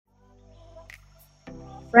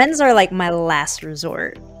Friends are like my last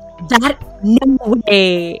resort. That no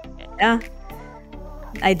way. Yeah,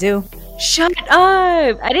 I do. Shut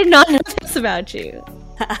up. I did not know this about you.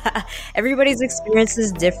 Everybody's experience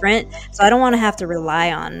is different, so I don't want to have to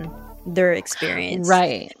rely on their experience.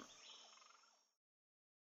 Right.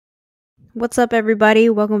 What's up, everybody?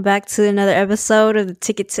 Welcome back to another episode of the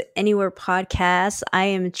Ticket to Anywhere podcast. I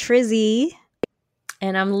am Trizzy.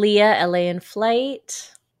 And I'm Leah, LA in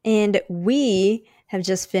Flight. And we have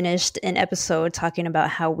just finished an episode talking about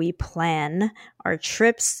how we plan our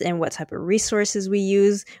trips and what type of resources we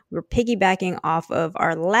use. We're piggybacking off of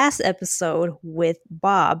our last episode with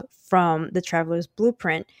Bob from the Traveler's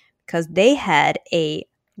Blueprint because they had a,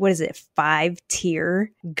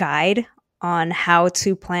 5-tier guide on how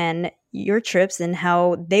to plan your trips and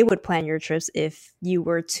how they would plan your trips if you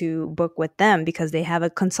were to book with them, because they have a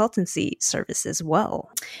consultancy service as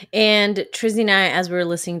well. And Trizzy and I, as we were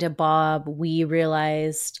listening to Bob, we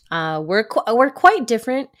realized we're quite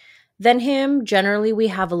different than him. Generally, we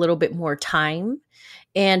have a little bit more time.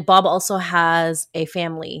 And Bob also has a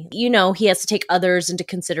family. You know, he has to take others into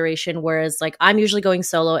consideration, whereas like I'm usually going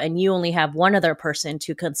solo and you only have one other person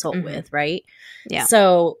to consult with, right? Yeah.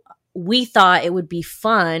 So we thought it would be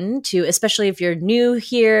fun to, especially if you're new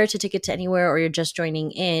here to Ticket to Anywhere or you're just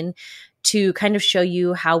joining in, to kind of show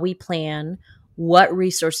you how we plan, what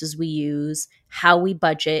resources we use, how we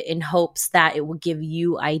budget, in hopes that it will give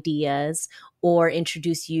you ideas or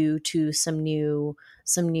introduce you to some new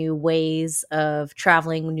ways of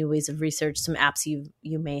traveling, new ways of research, some apps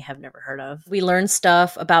you may have never heard of. We learned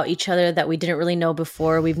stuff about each other that we didn't really know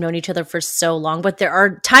before. We've known each other for so long, but there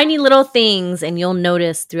are tiny little things, and you'll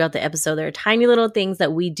notice throughout the episode, there are tiny little things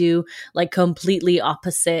that we do like completely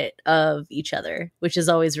opposite of each other, which is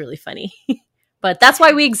always really funny. But that's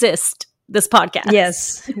why we exist. This podcast.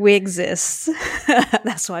 Yes, we exist.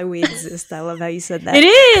 That's why we exist. I love how you said that. It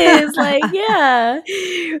is like, yeah.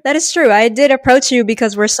 That is true. I did approach you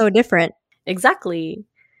because we're so different. Exactly.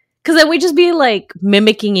 Because then we'd just be like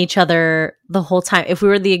mimicking each other the whole time. If we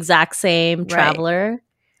were the exact same traveler.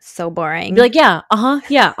 So boring. Be like, yeah,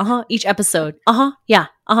 each episode. Yeah,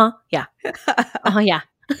 yeah. Yeah.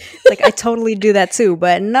 Like, I totally do that too,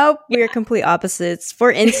 but nope, we're complete opposites. For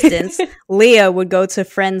instance, Leah would go to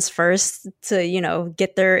friends first to,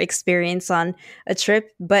 get their experience on a trip,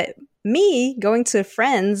 but me going to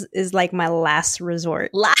friends is like my last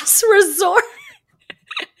resort. Last resort?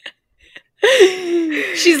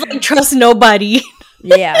 She's like, trust nobody.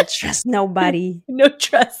 Yeah, trust nobody. No,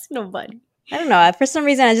 trust nobody. I don't know. For some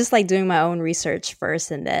reason, I just like doing my own research first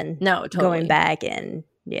and then going back and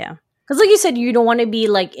yeah. Because like you said, you don't want to be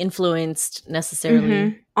like influenced necessarily.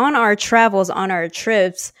 Mm-hmm. On our travels, on our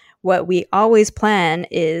trips, what we always plan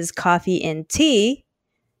is coffee and tea.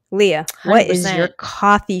 Leah, 100%. What is your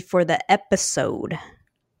coffee for the episode?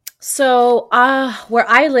 So where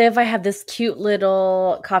I live, I have this cute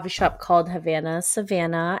little coffee shop called Havana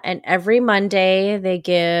Savannah. And every Monday they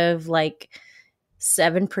give like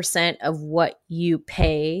 7% of what you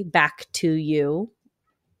pay back to you.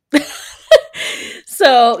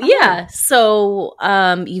 So, yeah. So,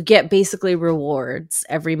 you get basically rewards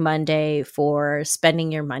every Monday for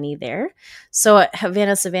spending your money there. So at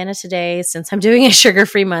Havana Savannah today, since I'm doing a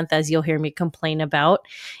sugar-free month, as you'll hear me complain about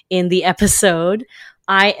in the episode,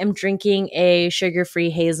 I am drinking a sugar-free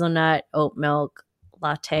hazelnut oat milk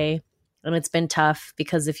latte. And it's been tough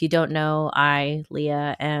because if you don't know, I,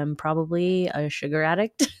 Leah, am probably a sugar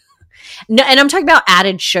addict. No, and I'm talking about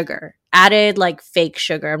added sugar, added like fake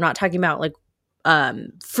sugar. I'm not talking about like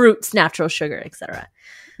fruits, natural sugar, etc.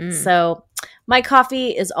 So my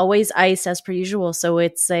coffee is always iced as per usual. So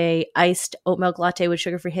it's a iced oat milk latte with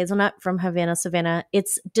sugar-free hazelnut from Havana Savannah.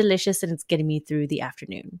 It's delicious and it's getting me through the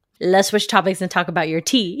afternoon. Let's switch topics and talk about your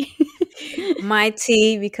tea. My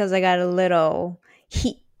tea, because I got a little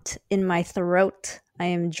heat in my throat. I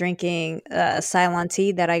am drinking Ceylon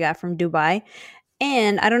tea that I got from Dubai.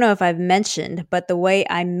 And I don't know if I've mentioned, but the way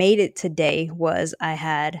I made it today was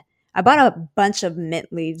I bought a bunch of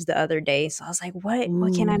mint leaves the other day. So I was like, what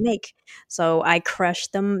can I make? So I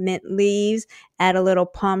crushed the mint leaves, add a little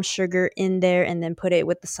palm sugar in there, and then put it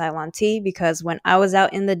with the Ceylon tea. Because when I was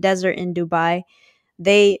out in the desert in Dubai,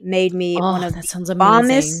 they made me one of the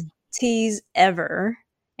bombest teas ever.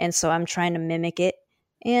 And so I'm trying to mimic it.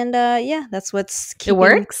 And that's what's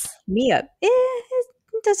keeping me up.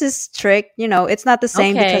 It does this trick. It's not the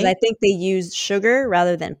same because I think they used sugar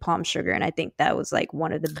rather than palm sugar. And I think that was like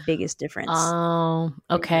one of the biggest difference. Oh,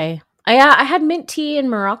 okay. I had mint tea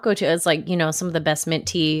in Morocco too. It's like, some of the best mint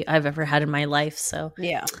tea I've ever had in my life. So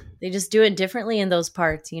yeah, they just do it differently in those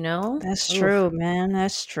parts, That's true, man.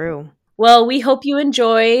 That's true. Well, we hope you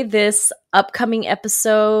enjoy this upcoming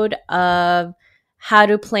episode of how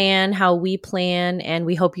to plan, how we plan, and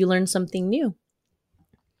we hope you learn something new.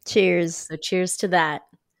 Cheers. So cheers to that.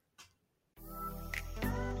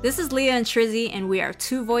 This is Leah and Trizzy, and we are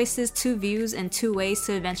two voices, two views, and two ways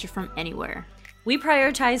to adventure from anywhere. We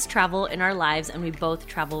prioritize travel in our lives, and we both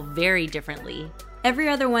travel very differently. Every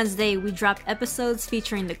other Wednesday, we drop episodes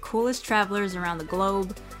featuring the coolest travelers around the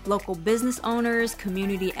globe, local business owners,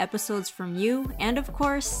 community episodes from you, and of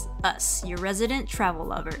course, us, your resident travel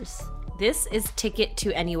lovers. This is Ticket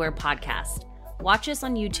to Anywhere podcast. Watch us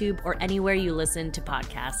on YouTube or anywhere you listen to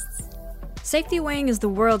podcasts. SafetyWing is the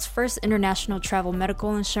world's first international travel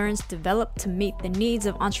medical insurance developed to meet the needs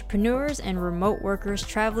of entrepreneurs and remote workers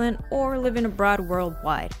traveling or living abroad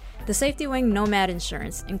worldwide. The SafetyWing Nomad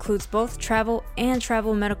Insurance includes both travel and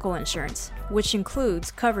travel medical insurance, which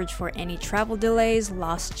includes coverage for any travel delays,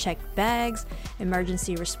 lost checked bags,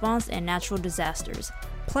 emergency response, and natural disasters,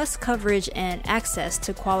 plus coverage and access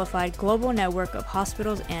to qualified global network of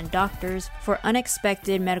hospitals and doctors for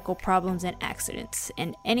unexpected medical problems and accidents,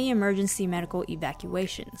 and any emergency medical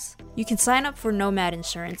evacuations. You can sign up for Nomad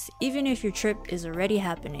Insurance even if your trip is already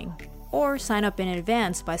happening, or sign up in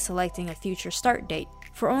advance by selecting a future start date.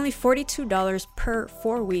 For only $42 per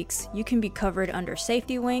 4 weeks, you can be covered under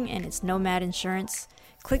SafetyWing and its Nomad Insurance.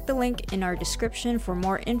 Click the link in our description for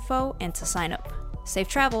more info and to sign up. Safe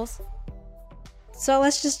travels! So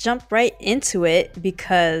let's just jump right into it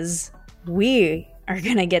because we are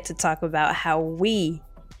going to get to talk about how we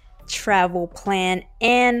travel, plan,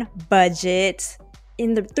 and budget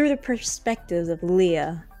through the perspectives of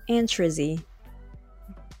Leah and Trizzy.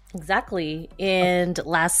 Exactly. And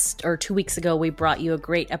 2 weeks ago, we brought you a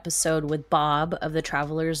great episode with Bob of the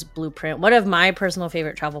Traveler's Blueprint, one of my personal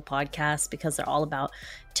favorite travel podcasts because they're all about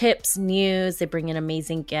tips, news. They bring in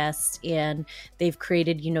amazing guests, and they've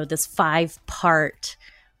created, this 5-part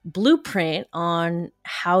blueprint on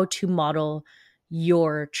how to model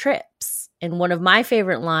your trips. And one of my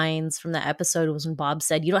favorite lines from the episode was when Bob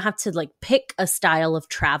said, you don't have to pick a style of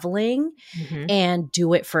traveling and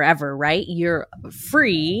do it forever, right? You're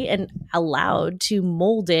free and allowed to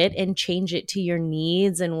mold it and change it to your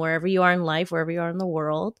needs and wherever you are in life, wherever you are in the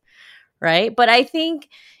world, right? But I think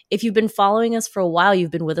if you've been following us for a while, you've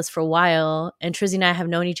been with us for a while, and Trizzy and I have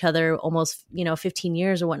known each other almost, 15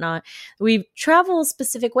 years or whatnot. We travel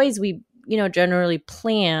specific ways. We, generally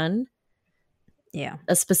plan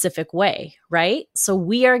a specific way, right? So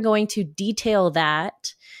we are going to detail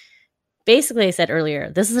that. Basically, I said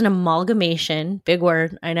earlier, this is an amalgamation, big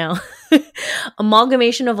word, I know,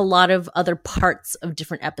 amalgamation of a lot of other parts of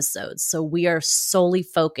different episodes. So we are solely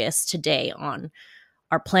focused today on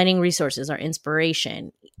our planning resources, our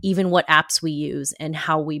inspiration, even what apps we use, and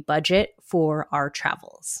how we budget for our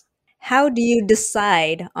travels. How do you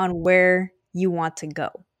decide on where you want to go?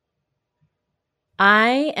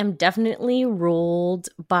 I am definitely ruled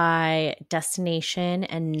by destination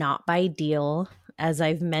and not by deal, as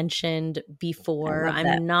I've mentioned before.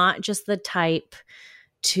 I'm not just the type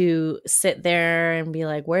to sit there and be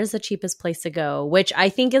like, where's the cheapest place to go? Which I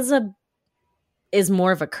think is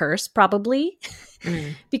more of a curse, probably.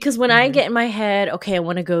 Because when I get in my head, okay, I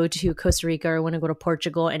want to go to Costa Rica, or I want to go to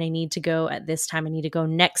Portugal, and I need to go at this time, I need to go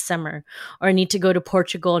next summer, or I need to go to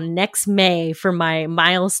Portugal next May for my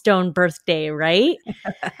milestone birthday, right?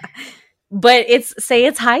 But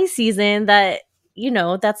it's high season, that,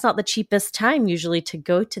 that's not the cheapest time usually to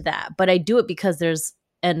go to that. But I do it because there's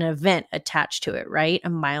an event attached to it, right? A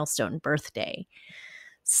milestone birthday.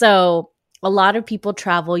 So a lot of people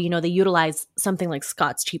travel, they utilize something like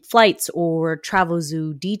Scott's Cheap Flights or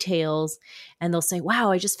Travelzoo Details, and they'll say, wow,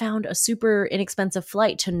 I just found a super inexpensive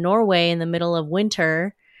flight to Norway in the middle of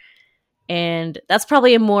winter. And that's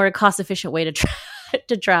probably a more cost-efficient way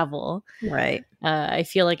to travel. Right. I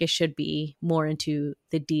feel like I should be more into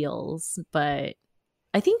the deals, but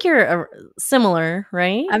I think you're similar,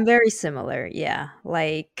 right? I'm very similar, yeah.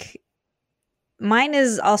 Mine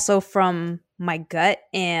is also from my gut,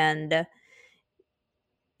 and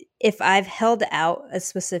if I've held out a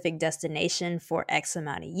specific destination for X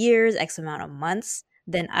amount of years, X amount of months,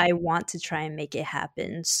 then I want to try and make it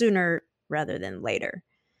happen sooner rather than later.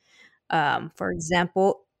 For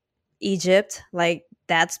example, Egypt,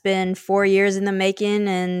 that's been 4 years in the making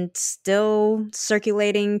and still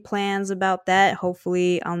circulating plans about that.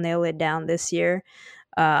 Hopefully I'll nail it down this year.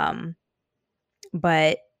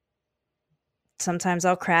 But sometimes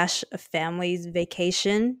I'll crash a family's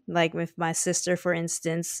vacation. Like with my sister, for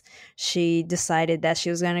instance, she decided that she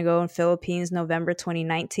was going to go in Philippines November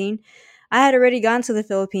 2019. I had already gone to the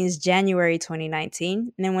Philippines January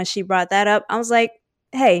 2019. And then when she brought that up, I was like,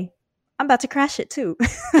 hey, I'm about to crash it too.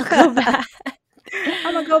 I'll go back.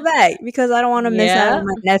 I'm gonna go back because I don't want to miss out Yeah. on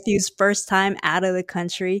my nephew's first time out of the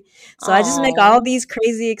country. So I just make all Oh. these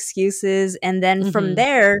crazy excuses, and then from Mhm.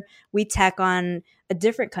 there we tack on a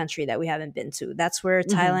different country that we haven't been to. That's where Mhm.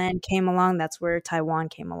 Thailand came along. That's where Taiwan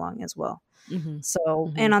came along as well. Mhm.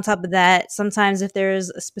 So, and Mhm. on top of that, sometimes if there's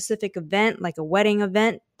a specific event, like a wedding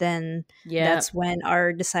event, then Yeah. that's when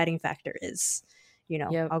our deciding factor is.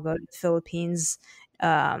 Yep. I'll go to the Philippines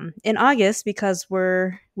in August because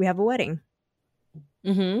we have a wedding.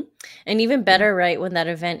 Mhm. And even Yeah. better, right, when that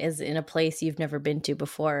event is in a place you've never been to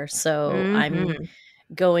before. So I'm Hmm.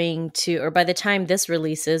 going to, or by the time this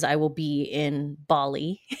releases, I will be in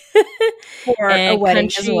Bali. For a And wedding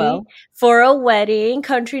as country well. for a wedding,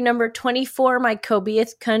 country number 24, my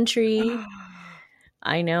Kobeith country.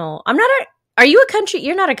 I know. Are you a country?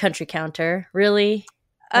 You're not a country counter, really?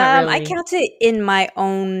 Not I really. count it in my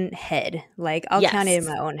own head. Like I'll count it in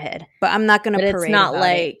Yes. my own head, but I'm not gonna But it's parade not about it.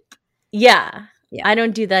 like, yeah, Yeah. I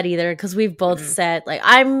don't do that either because we've both Mm-mm. said, like,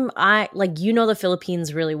 I like, the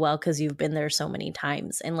Philippines really well because you've been there so many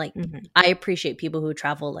times. And like, Mhm. I appreciate people who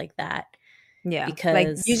travel like that Yeah. Like you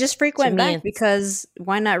because just to frequent me, back it's because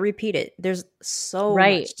why not repeat it? There's so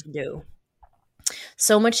right. much to do.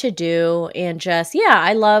 So much to do. And just, yeah,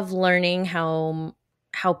 I love learning how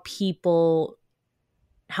people,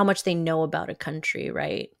 how much they know about a country,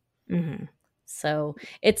 right? Hmm. So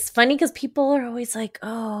it's funny because people are always like,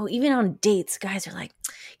 oh, even on dates, guys are like,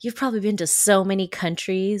 you've probably been to so many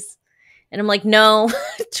countries. And I'm like, no,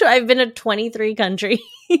 I've been to 23 countries.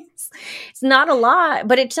 It's not a lot,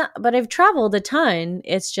 but but I've traveled a ton.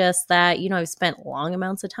 It's just that, I've spent long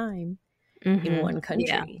amounts of time in Hmm. one Yeah.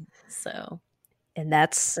 country. And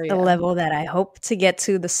that's a Yeah. level that I hope to get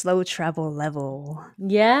to, the slow travel level.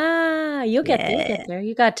 Yeah, you'll get there. You'll Yeah. get there.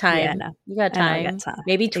 You got Yeah, time. no. You got I know I got time. time.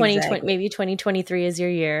 Maybe 2020, Exactly. maybe 2023 is your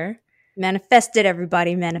year. Manifest it,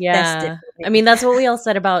 everybody. Manifest it Yeah. for I me. mean, that's what we all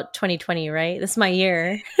said about 2020, right? This is my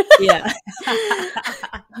year. Yeah.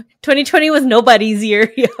 2020 was nobody's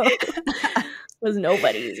year, yo. Was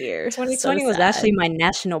nobody's year. So 2020 was actually sad. my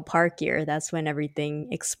national park year. That's when everything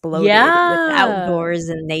exploded with the Yeah. outdoors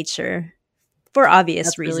and nature. For obvious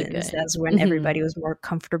That's really reasons. good. That's when Mhm. everybody was more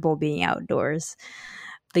comfortable being outdoors.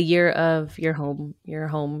 The year of your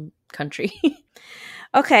home country.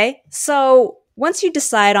 Okay, so once you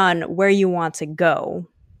decide on where you want to go,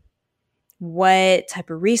 what type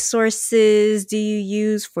of resources do you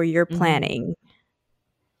use for your Mhm. planning?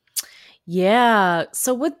 Yeah.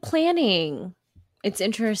 So with planning, it's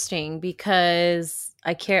interesting because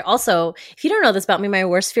I care. Also, if you don't know this about me, my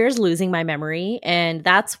worst fear is losing my memory. And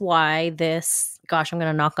that's why gosh, I'm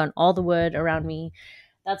going to knock on all the wood around me.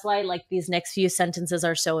 That's why, like, these next few sentences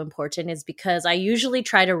are so important, is because I usually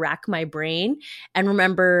try to rack my brain and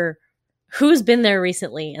remember who's been there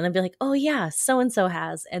recently and then be like, oh, yeah, so and so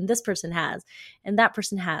has, and this person has, and that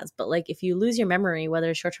person has. But like, if you lose your memory, whether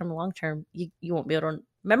it's short term or long term, you won't be able to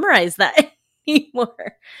memorize that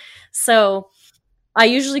anymore. So I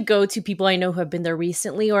usually go to people I know who have been there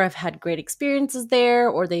recently or have had great experiences there,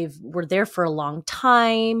 or they've were there for a long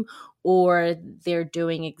time, or they're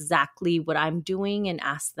doing exactly what I'm doing, and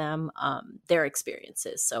ask them their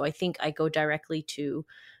experiences. So I think I go directly to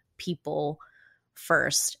people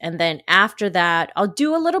first. And then after that, I'll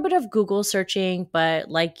do a little bit of Google searching, but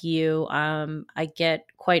like you, I get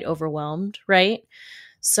quite overwhelmed, right?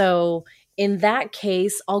 So in that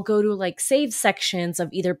case, I'll go to like save sections of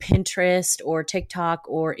either Pinterest or TikTok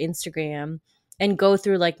or Instagram and go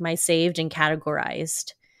through like my saved and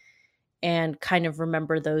categorized and kind of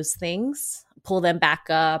remember those things, pull them back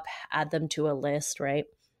up, add them to a list, right?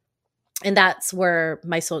 And that's where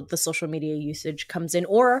the social media usage comes in.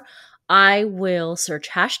 Or I will search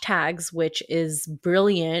hashtags, which is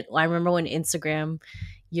brilliant. I remember when Instagram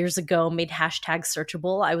years ago made hashtags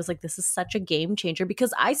searchable, I was like, this is such a game changer,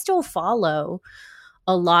 because I still follow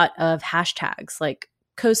a lot of hashtags like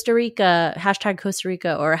Costa Rica, hashtag Costa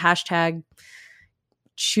Rica, or hashtag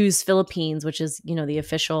choose Philippines, which is, the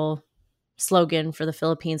official slogan for the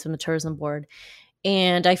Philippines from the tourism board.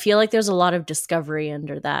 And I feel like there's a lot of discovery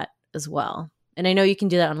under that as well. And I know you can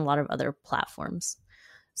do that on a lot of other platforms.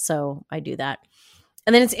 So I do that.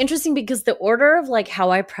 And then it's interesting because the order of like how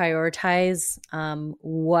I prioritize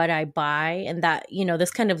what I buy, and that, this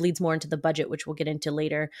kind of leads more into the budget, which we'll get into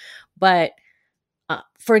later. But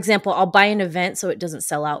for example, I'll buy an event so it doesn't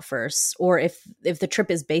sell out first, or if the trip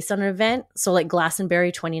is based on an event, so like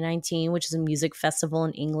Glastonbury 2019, which is a music festival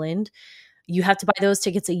in England, you have to buy those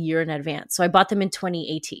tickets a year in advance. So I bought them in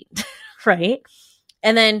 2018, right?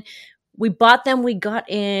 And then we bought them. We got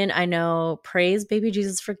in. I know, praise baby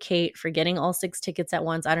Jesus for Kate for getting all 6 tickets at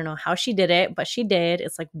once. I don't know how she did it, but she did.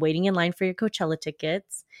 It's like waiting in line for your Coachella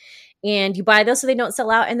tickets. And you buy those so they don't sell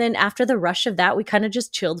out. And then after the rush of that, we kind of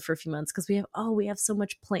just chilled for a few months because we have so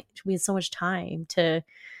much we have so much time to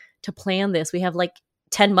plan this. We have like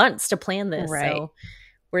 10 months to plan this. Right. So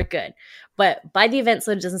we're good. But buy the event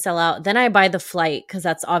so it doesn't sell out. Then I buy the flight because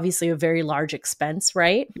that's obviously a very large expense,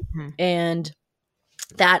 right? Mm-hmm. And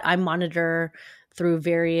that I monitor through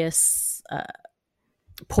various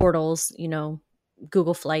portals,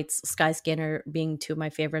 Google Flights, Skyscanner being 2 of my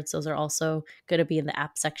favorites. Those are also going to be in the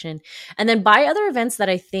app section. And then buy other events that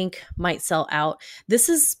I think might sell out. This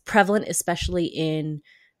is prevalent, especially in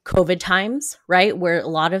COVID times, right? Where a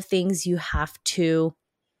lot of things you have to,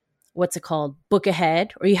 book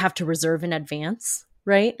ahead, or you have to reserve in advance,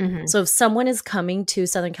 right? Mm-hmm. So if someone is coming to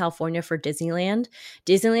Southern California for Disneyland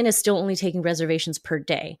is still only taking reservations per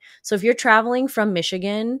day. So if you're traveling from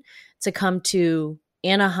Michigan to come to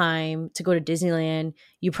Anaheim to go to Disneyland,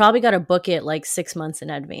 you probably got to book it like 6 months in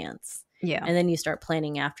advance. Yeah. And then you start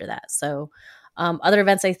planning after that. So other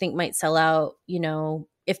events I think might sell out,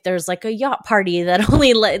 if there's like a yacht party that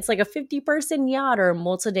it's like a 50-person yacht or a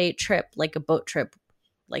multi-day trip, like a boat trip,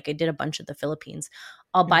 like I did a bunch of the Philippines,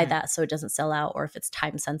 I'll buy that so it doesn't sell out, or if it's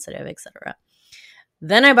time sensitive, etc.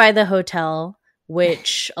 Then I buy the hotel,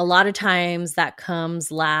 which a lot of times that comes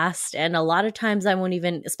last. And a lot of times I won't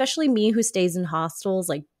even, especially me who stays in hostels,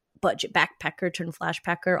 like budget backpacker turned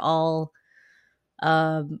flashpacker, all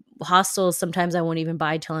hostels, sometimes I won't even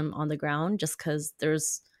buy till I'm on the ground just because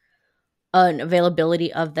there's an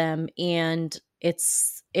availability of them. And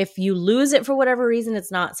if you lose it for whatever reason,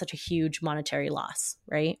 it's not such a huge monetary loss,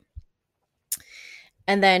 right?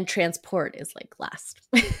 And then transport is like last.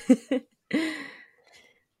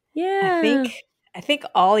 Yeah. I think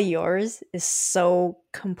all yours is so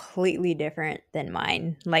completely different than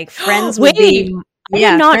mine. Like friends would be I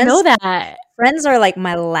did not know that. Friends are like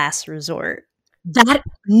my last resort.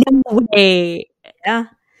 No way. Yeah.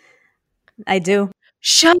 I do.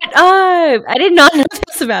 Shut up. I did not know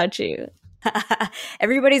this about you.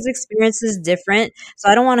 Everybody's experience is different, so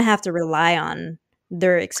I don't want to have to rely on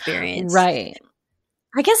their experience. Right.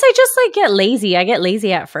 I guess I just like get lazy. I get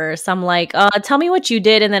lazy at first. I'm like, tell me what you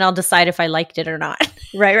did, and then I'll decide if I liked it or not.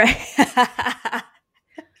 Right.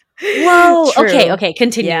 Whoa. True. Okay.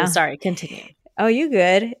 Continue. Yeah. Sorry. Continue. Oh, you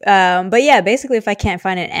good. But yeah, basically if I can't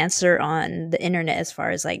find an answer on the internet as far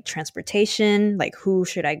as like transportation, like who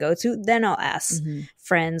should I go to, then I'll ask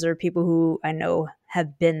friends or people who I know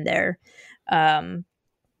have been there.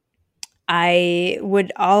 I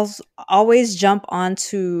would always jump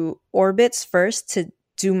onto Orbitz first to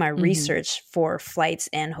do my research for flights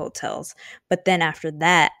and hotels. But then after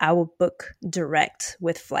that, I will book direct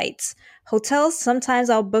with flights. Hotels, sometimes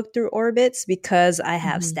I'll book through Orbitz because I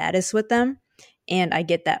have status with them and I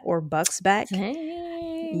get that Orbucks back. Thanks,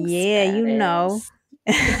 yeah, status. You know.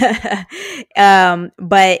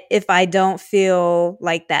 But if I don't feel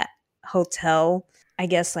like that hotel, I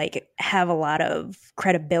guess like have a lot of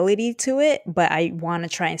credibility to it, but I want to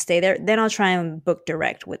try and stay there, then I'll try and book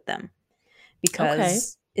direct with them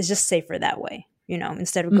because it's just safer that way,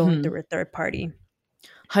 instead of going through a third party.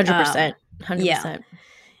 100%. 100%. Yeah.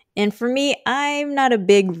 And for me, I'm not a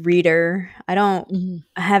big reader. I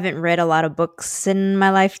haven't read a lot of books in my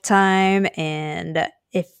lifetime. And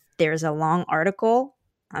if there's a long article,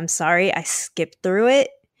 I'm sorry, I skip through it.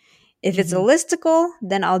 If it's a listicle,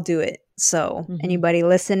 then I'll do it. So anybody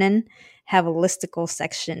listening, have a listicle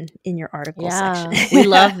section in your article section.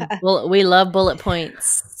 we love bullet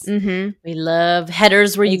points. We love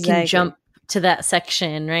headers where you can jump to that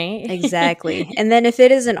section, right? Exactly. And then if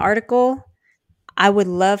it is an article, I would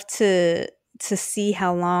love to see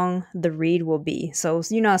how long the read will be. So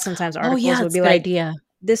sometimes articles will be like,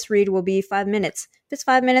 this read will be 5 minutes. If it's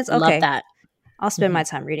 5 minutes, okay. Love that. I'll spend my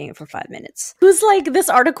time reading it for 5 minutes. Who's like, this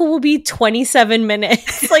article will be 27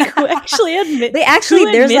 minutes. Like, who actually admits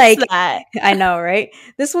there's like that? I know, right?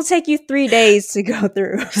 This will take you 3 days to go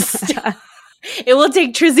through. It will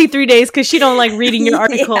take Trizzy 3 days because she don't like reading your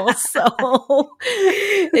articles. So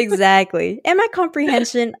exactly. And my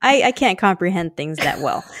comprehension, I can't comprehend things that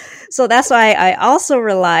well. So that's why I also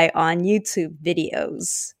rely on YouTube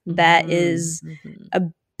videos. That is a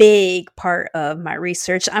big part of my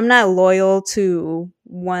research. I'm not loyal to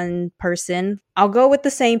one person. I'll go with the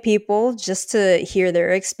same people just to hear their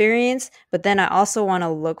experience, but then I also want to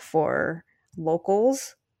look for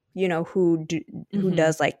locals, who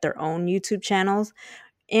does like their own YouTube channels,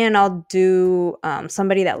 and I'll do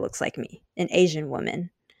somebody that looks like me, an Asian woman.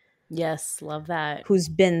 Yes, love that. Who's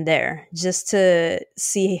been there, just to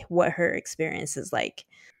see what her experience is like.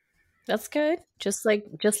 That's good. Just like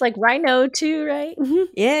Rhino too, right?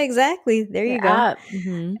 Yeah, exactly. There you The go. app.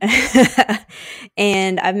 Mhm.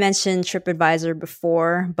 And I've mentioned TripAdvisor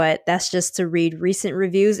before, but that's just to read recent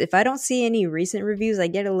reviews. If I don't see any recent reviews, I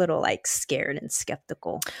get a little like scared and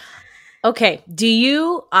skeptical. Okay.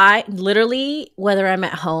 I literally, whether I'm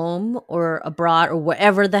at home or abroad or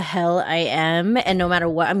wherever the hell I am, and no matter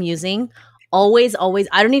what I'm using, always,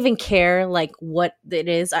 I don't even care like what it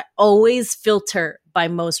is. I always filter by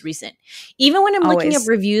most recent. Even when I'm looking at Always.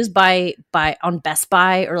 reviews by on Best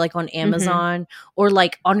Buy or like on Hmm. Amazon or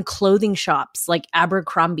like on clothing shops like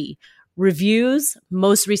Abercrombie, reviews,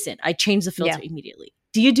 most recent. I change the Yeah. filter immediately.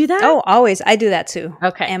 Do you do that? Oh, always. I do that too.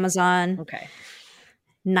 Okay. Amazon, Okay.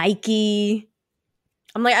 Nike,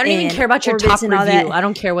 I'm like, I don't even and care about your Orbitz top and all that. review. I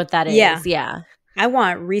don't care what that Yeah. is. Yeah. I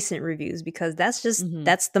want recent reviews because Hmm.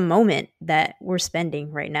 that's the moment that we're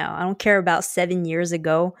spending right now. I don't care about 7 years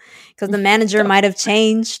ago because the manager might have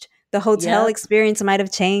changed, the hotel Yep. experience might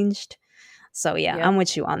have changed. So yeah, I'm Yep.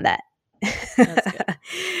 with you on that. That's good.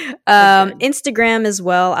 Good, good. Instagram as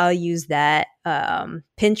well. I'll use that.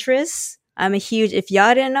 Pinterest. If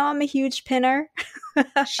y'all didn't know, I'm a huge pinner.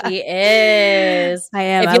 She is. I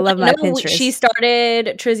am. If I you love my want to know,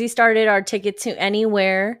 Pinterest. Trizzy started our Ticket to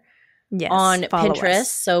Anywhere Yes, on follow Pinterest.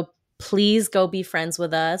 us. So please go be friends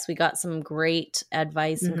with us. We got some great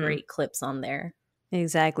advice and Hmm. great clips on there.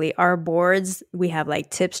 Exactly. Our boards, we have like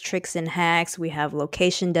tips, tricks, and hacks. We have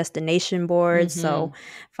location, destination boards. So Hmm.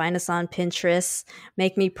 find us on Pinterest.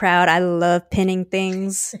 Make me proud. I love pinning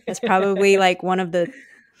things. That's probably like one of the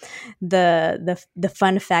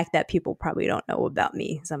fun fact that people probably don't know about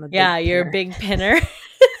me. Is I'm a big Yeah, you're a pinner. big pinner.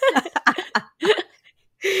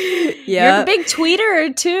 You're a Yeah. big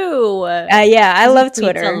tweeter too. Yeah, I Trizzy love tweets a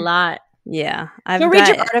Twitter. lot. Yeah. She'll I've read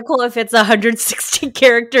your got article if it's 160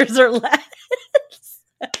 characters or less.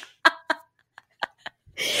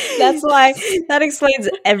 that's why that explains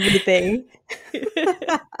everything. Because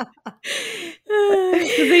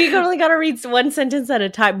then you only got to read one sentence at a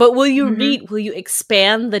time. But will you Mhm. read? Will you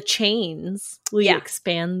expand the chains? Will you Yeah.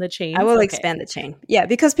 expand the I chains? will Okay. expand the chain. Yeah,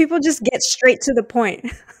 because people just get straight to the point.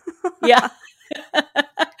 Yeah.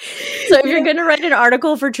 So if you're going to write an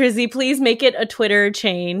article for Trizzy, please make it a Twitter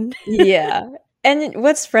chain. Yeah. And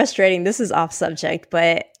what's frustrating, this is off subject,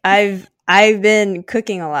 but I've been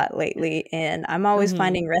cooking a lot lately and I'm always Mhm.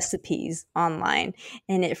 finding recipes online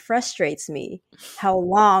and it frustrates me how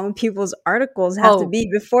long people's articles have to Oh, be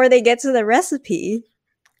before they get to the recipe.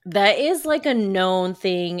 that is like a known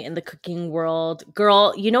thing in the cooking world.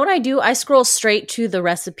 Girl, you know what I do? I scroll straight to the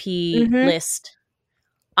recipe Mhm. list.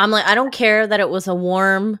 I'm like, I don't care that it was a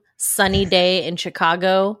warm, sunny day in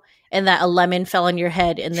Chicago and that a lemon fell on your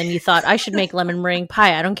head and then you thought I should make lemon meringue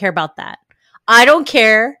pie. I don't care about that. I don't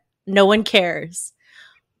care. No one cares.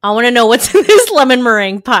 I want to know what's in this lemon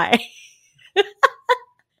meringue pie.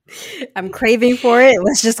 I'm craving for it.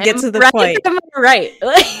 Let's just get Am to I the right? point. Am I right?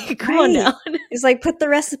 Like, come on Right. now. It's like put the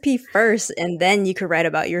recipe first and then you could write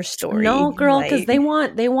about your story. No, girl, because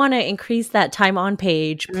Like, they want to increase that time on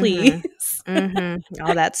page, please. mhm. Mhm.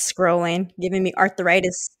 All that scrolling, giving me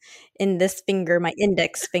arthritis in this finger, my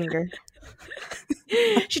index finger.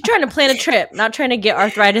 She's trying to plan a trip, not trying to get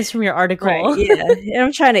arthritis from your Right. article. Yeah. And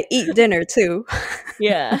I'm trying to eat dinner too.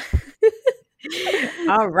 Yeah.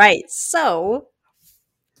 All right. So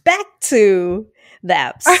back to the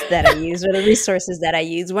apps that I use or the resources that I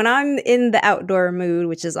use. When I'm in the outdoor mood,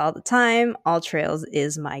 which is all the time, All Trails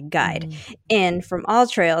is my guide. Mhm. And from All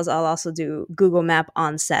Trails, I'll also do Google Map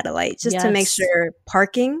on satellite just to make Yes. sure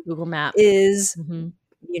parking Google Map. is, Hmm.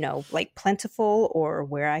 like plentiful or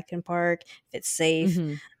where I can park, if it's safe.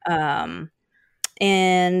 Hmm. Um,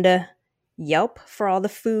 and Yelp for all the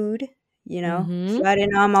food. If Hmm. you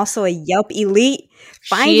didn't know, I'm also a Yelp elite.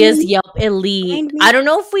 Find She is me. Yelp elite. Find me. I don't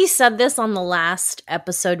know if we said this on the last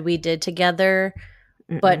episode we did together,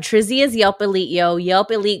 but Mm-mm. Trizzy is Yelp elite, yo.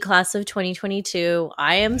 Yelp elite class of 2022.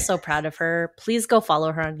 I am so proud of her. Please go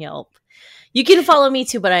follow her on Yelp. You can follow me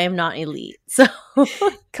too, but I am not elite. So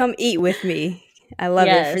Come eat with me. I love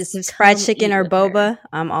it. For yes, some fried come chicken eat or with her. boba,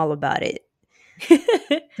 I'm all about it.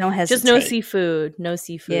 Don't hesitate. Just no seafood. No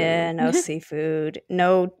seafood. Yeah, no seafood.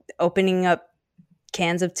 No opening up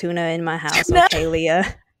cans of tuna in my house. No. Okay, Leah.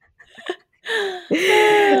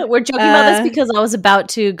 We're joking about this because I was about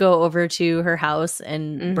to go over to her house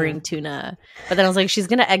and bring Mhm. tuna. But then I was like, she's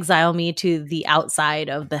going to exile me to the outside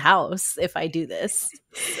of the house if I do this.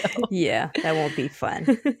 So. Yeah, that won't be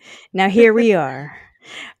fun. Now, here we are.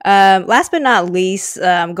 Last but not least,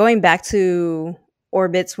 going back to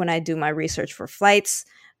Orbitz when I do my research for flights.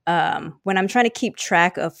 when I'm trying to keep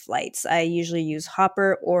track of flights, I usually use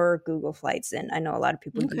Hopper or Google Flights, and I know a lot of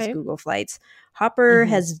people use Okay. Google Flights. Hopper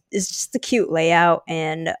is just a cute layout,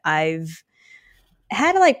 and I've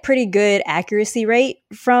had like pretty good accuracy rate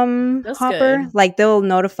from That's Hopper. good. Like they'll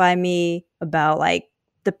notify me about like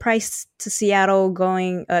the price to Seattle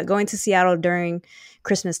going to Seattle during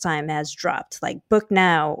Christmas time has dropped. Like book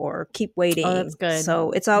now or keep Oh, that's waiting. good.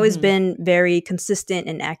 So it's always been very consistent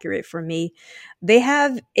and accurate for me. They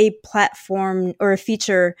have a platform or a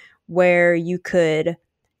feature where you could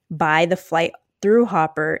buy the flight through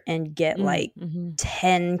Hopper and get like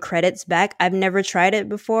 10 credits back. I've never tried it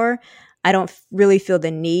before. I don't really feel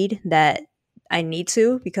the need that I need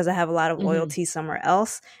to because I have a lot of loyalty somewhere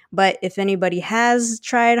else. But if anybody has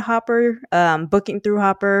tried Hopper, booking through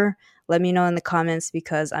Hopper, let me know in the comments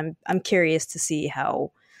because I'm curious to see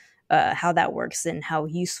how that works and how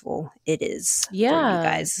useful it is for you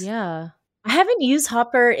guys. Yeah. I haven't used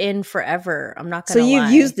Hopper in forever. I'm not So gonna you've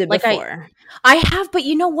lie. used it Like before. I have, but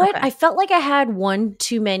you know what? Okay. I felt like I had one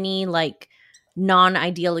too many like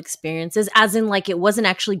non-ideal experiences, as in like it wasn't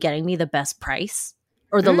actually getting me the best price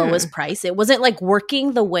or the lowest price. It wasn't like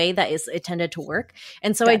working the way that is intended to work.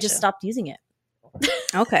 And so I just Gotcha. stopped using it.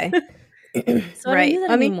 Okay. So I don't use it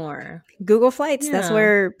anymore. Google Flights, that's Yeah.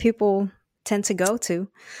 where people tend to go to.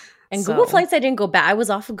 And So- Google Flights, I didn't go back. I was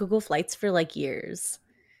off of Google Flights for like years.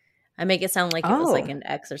 I make it sound like it was like an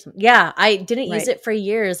X or something. Yeah, I didn't use it for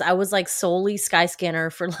years. I was like solely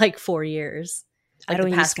Skyscanner for like 4 years. Like I don't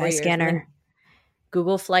the use past 4 years. And then Skyscanner.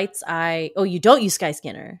 Google Flights, you don't use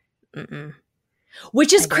Skyscanner. Mm-mm.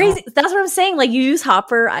 Which is crazy. That's what I'm saying. Like you use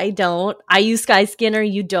Hopper, I don't. I use Skyscanner,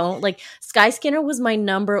 you don't. Like Skyscanner was my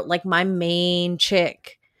my main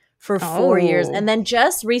chick for 4 years. And then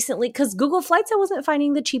just recently, because Google Flights, I wasn't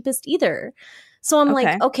finding the cheapest either. So I'm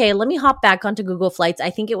like, okay, let me hop back onto Google Flights. I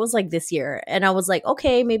think it was like this year. And I was like,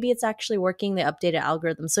 okay, maybe it's actually working, the updated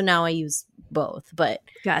algorithm. So now I use both. But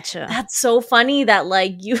Gotcha. that's so funny that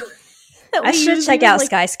like you... I should check out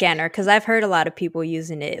Skyscanner because I've heard a lot of people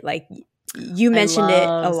using it. Like you mentioned it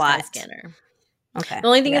a lot. Skyscanner. Okay. The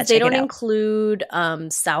only thing is they don't include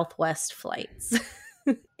Southwest flights.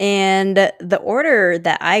 And the order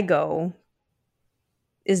that I go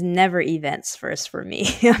is never events first for me.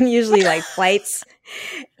 I'm usually like flights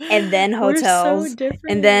and then hotels. We're so different.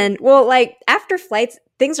 And then, well, like after flights,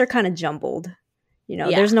 things are kind of jumbled. You know,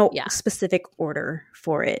 there's no specific order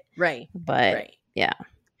for it. Right. But yeah.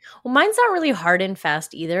 Well, mine's not really hard and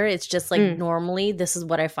fast either. It's just like normally this is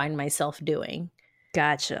what I find myself doing.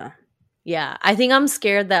 Gotcha. Yeah. I think I'm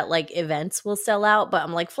scared that like events will sell out, but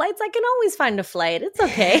I'm like, flights, I can always find a flight. It's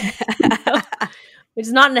okay. Which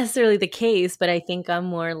is not necessarily the case, but I think I'm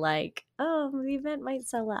more like, oh, the event might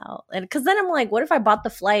sell out. And because then I'm like, what if I bought the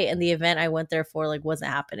flight and the event I went there for like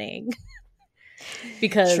wasn't happening?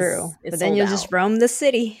 Because true. But then you'll just roam the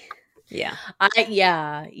city. Yeah.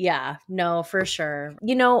 Yeah. No, for sure.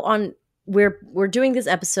 You know, we're doing this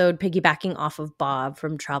episode piggybacking off of Bob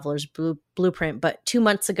from Traveler's Blueprint, but 2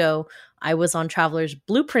 months ago I was on Traveler's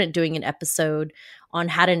Blueprint doing an episode on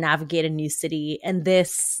how to navigate a new city, and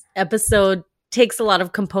this episode takes a lot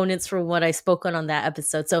of components from what I spoke on that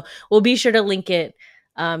episode. So we'll be sure to link it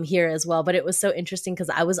here as well. But it was so interesting because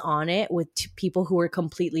I was on it with two people who were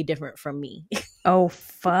completely different from me. Oh,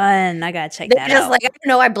 fun. I gotta check that just out. like, I don't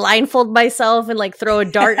know, I blindfold myself and like throw a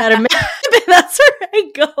dart at a map and that's where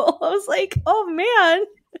I go. I was like, oh man. I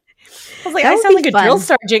was like, I sound like a drill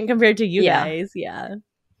sergeant compared to you guys. Yeah.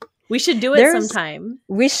 We should do it sometime.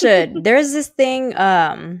 We should. There's this thing,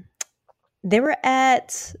 I think they were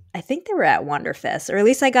at Wanderfest, or at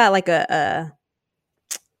least I got like a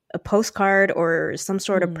postcard or some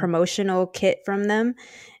sort of promotional kit from them.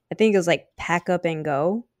 I think it was like Pack Up and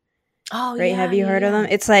Go. Oh, right? Have you heard of them?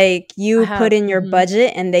 It's like you put in your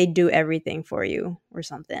budget and they do everything for you or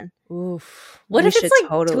something. Oof. What if it's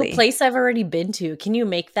like to a place I've already been to? Can you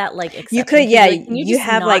make that like acceptable? You could, yeah. Like, you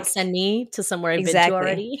have like send me to somewhere I've been to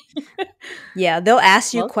already. Yeah, they'll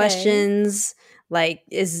ask you questions like,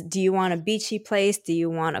 do you want a beachy place? Do you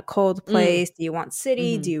want a cold place? Do you want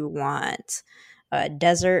city? Do you want a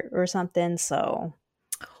desert or something? So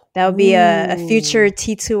that would be a future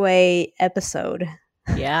T2A episode.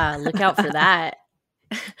 Yeah, look out for that.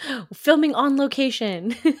 Filming on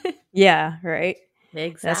location. Yeah, right.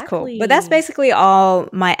 Exactly. That's cool. But that's basically all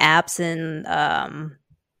my apps and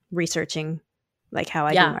researching like how I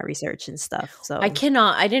do Yeah. my research and stuff. So I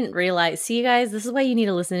didn't realize. See, you guys, this is why you need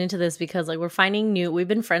to listen into this, because like we've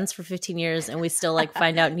been friends for 15 years and we still like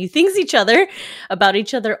find out new things about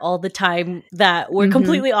each other all the time, that we're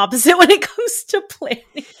completely opposite when it comes to planning.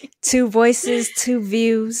 2 voices, 2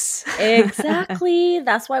 views. Exactly.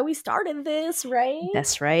 That's why we started this, right?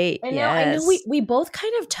 That's right. I know. Yes. We both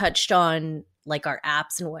kind of touched on like our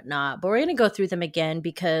apps and whatnot, but we're going to go through them again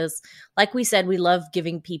because, like we said, we love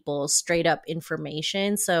giving people straight up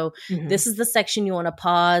information. So this is the section you want to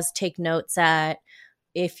pause, take notes at,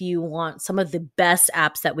 if you want some of the best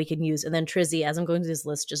apps that we can use. And then Trizzy, as I'm going through this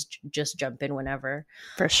list, just jump in whenever.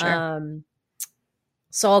 For sure.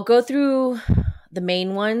 So I'll go through the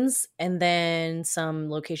main ones and then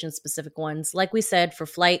some location specific ones. Like we said, for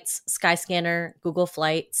flights, Skyscanner, Google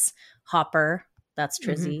Flights, Hopper, that's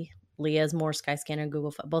Trizzy. Leah's more Skyscanner,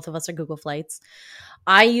 Google. Both of us are Google Flights.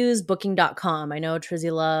 I use Booking.com. I know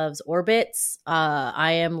Trizzy loves Orbitz.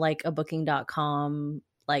 I am like a Booking.com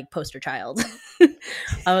like poster child.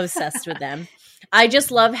 I'm obsessed with them. I just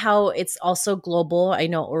love how it's also global. I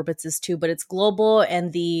know Orbitz is too, but it's global,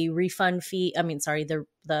 and the refund fee.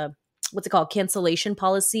 The what's it called? Cancellation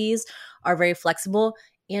policies are very flexible.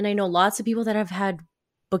 And I know lots of people that have had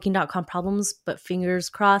Booking.com problems, but fingers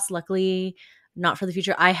crossed, luckily not for the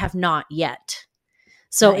future. I have not yet.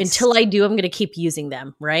 So until I do, I'm going to keep using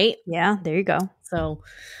them, right? Yeah, there you go. So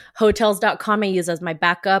hotels.com I use as my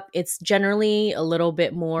backup. It's generally a little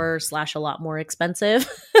bit more / a lot more expensive.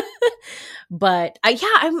 But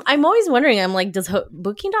I'm always wondering, I'm like, does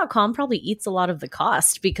booking.com probably eats a lot of the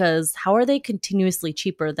cost, because how are they continuously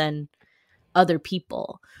cheaper than other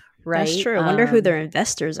people, right? That's true. I wonder who their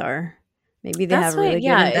investors are. Maybe they have really good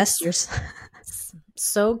investors.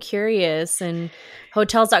 So curious. And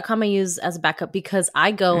hotels.com I use as a backup because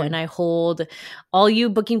I go and I hold, all you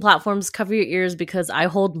booking platforms, cover your ears, because I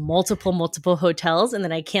hold multiple hotels, and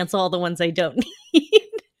then I cancel all the ones I don't need.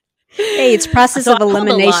 Hey, it's process of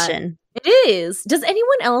elimination. It is. Does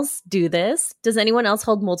anyone else do this? Does anyone else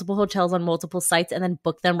hold multiple hotels on multiple sites and then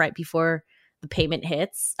book them right before the payment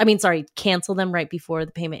hits? Cancel them right before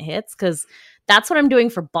the payment hits? Because that's what I'm doing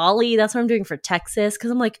for Bali. That's what I'm doing for Texas. Because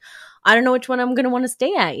I'm like, I don't know which one I'm going to want to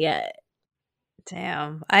stay at yet.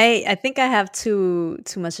 Damn. I think I have too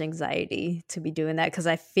much anxiety to be doing that, because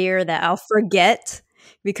I fear that I'll forget,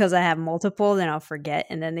 because I have multiple, then I'll forget,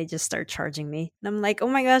 and then they just start charging me. And I'm like, oh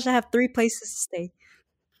my gosh, I have 3 places to stay.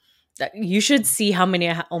 You should see how many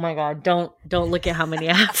I have. Oh my God, don't look at how many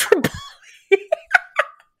I have for Bali.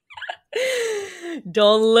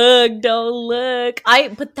 Don't look.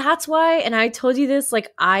 But that's why, and I told you this,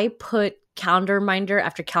 like I put calendar reminder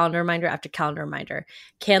after calendar reminder after calendar reminder.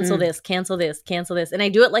 Cancel this, cancel this, cancel this. And I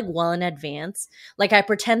do it like well in advance. Like I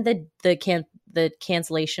pretend that the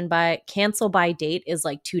cancel by date is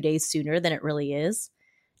like 2 days sooner than it really is.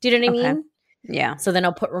 Do you know what I mean? Yeah. So then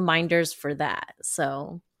I'll put reminders for that.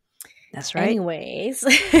 So that's right. Anyways,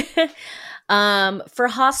 for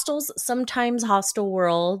hostels, sometimes Hostel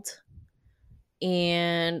World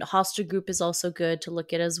and Hostel Group is also good to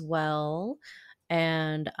look at as well.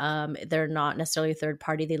 And they're not necessarily a third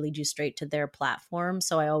party. They lead you straight to their platform.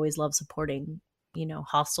 So I always love supporting,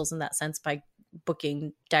 hostels in that sense by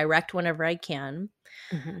booking direct whenever I can.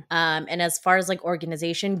 And as far as like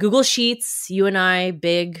organization, Google Sheets, you and I,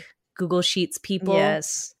 big Google Sheets people.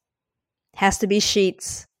 Yes. Has to be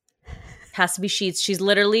Sheets. She's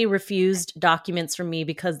literally refused documents from me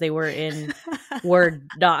because they were in Word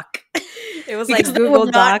doc. It was like Google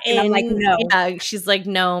Doc, and I'm like, no. Yeah, she's like,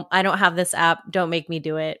 no, I don't have this app. Don't make me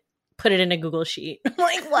do it. Put it in a Google Sheet. I'm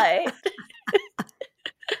like, what?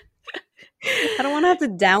 I don't want to have to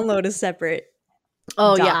download a separate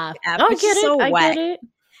app. I get it.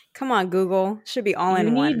 Come on, Google. Should be all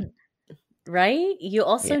in one. Right? You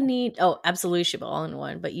also need, absolutely should be all in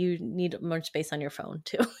one, but you need more space on your phone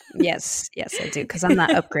too. Yes, I do, because I'm not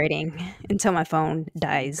upgrading until my phone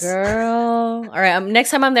dies. Girl. All right, next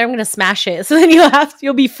time I'm there, I'm going to smash it. So then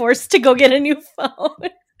you'll be forced to go get a new phone.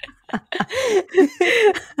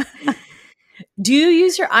 Do you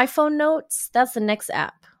use your iPhone Notes? That's the next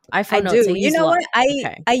app. iPhone Notes. Do. You know what?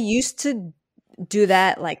 I used to do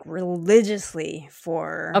that like religiously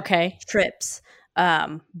for trips.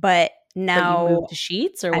 But now you moved to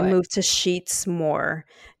Sheets, or what? I moved to Sheets more.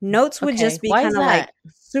 Notes would just be kind of like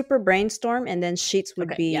super brainstorm, and then Sheets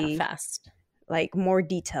would be fast, like more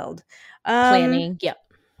detailed planning. Yep,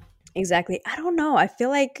 exactly. I don't know. I feel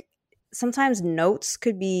like sometimes Notes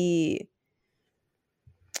could be,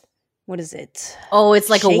 what is it? Oh, it's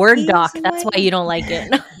like shaky, a Word doc. That's why you don't like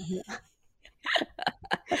it.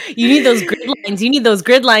 You need those grid lines. You need those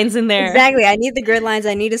grid lines in there. Exactly. I need the grid lines.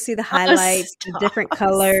 I need to see the Oh, highlights, the different stop.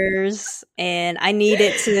 colors, and I need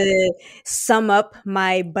it to sum up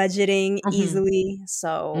my budgeting easily.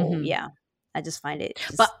 So Mhm. yeah, I just find it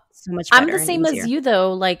But just so much I'm better the and same as easier. you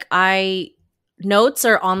though. Like notes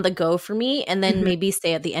are on the go for me, and then Mhm. maybe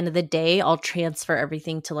say at the end of the day, I'll transfer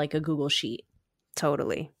everything to like a Google Sheet.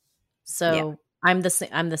 Totally. Yeah. So I'm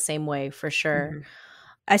the same way for sure. Mhm.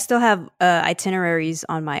 I still have itineraries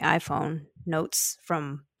on my iPhone notes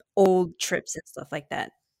from old trips and stuff like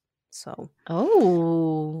that. So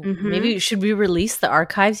Oh, mhm. maybe should we release the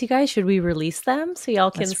archives, you guys? Should we release them so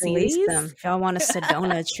y'all can Let's see release these? them. If y'all want a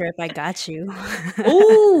Sedona trip, I got you.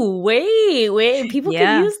 Oh, wait, people could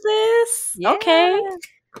Yeah. use this. Yeah. Okay.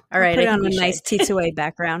 All I'll right, put I it think on we a should. nice T2A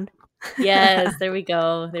background. Yes, there we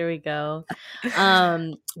go. There we go.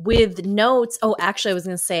 With notes, oh, actually, I was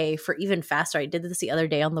gonna say for even faster, I did this the other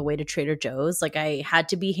day on the way to Trader Joe's. Like I had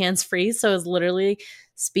to be hands free, so I was literally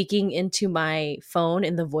speaking into my phone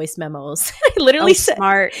in the voice memos. I literally Oh, said,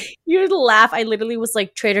 smart. "You'd laugh." I literally was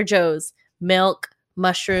like, "Trader Joe's, milk,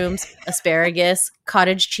 mushrooms, asparagus,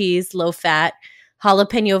 cottage cheese, low fat,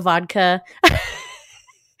 jalapeno vodka."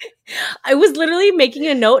 I was literally making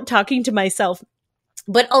a note, talking to myself.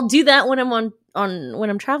 But I'll do that when I'm on when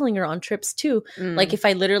I'm traveling or on trips too. Like Mm, if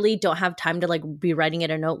I literally don't have time to like be writing it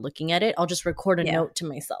a note, looking at it, I'll just record a yeah, note to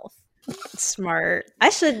myself. smart. I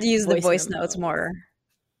should use the Voice voice notes memo. more.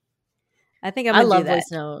 I think I'm I gonna do love that.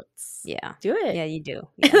 voice notes. Yeah. Do Yeah, it. you do. And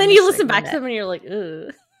Yeah, I'm then gonna you start listen doing back to that. them and you're like,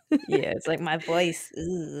 ugh. Yeah, it's like my voice.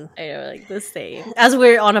 Ugh. I know, like the same. As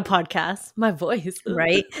we're on a podcast, my voice. Ugh.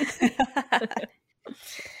 Right?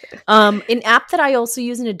 An app that I also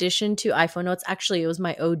use in addition to iPhone Notes, actually, it was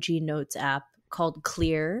my OG Notes app called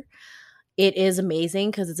Clear. It is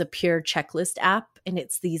amazing because it's a pure checklist app and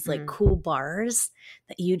it's these like Mm. cool bars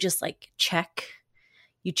that you just like check.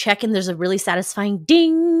 You check and there's a really satisfying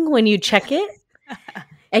ding when you check it.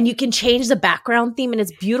 And you can change the background theme and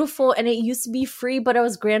it's beautiful. And it used to be free, but I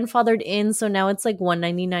was grandfathered in. So now it's like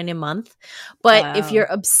 $1.99 a month. But if Wow. you're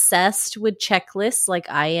obsessed with checklists like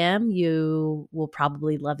I am, you will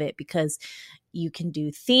probably love it because you can do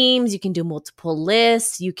themes, you can do multiple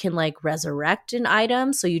lists, you can like resurrect an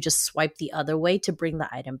item. So you just swipe the other way to bring the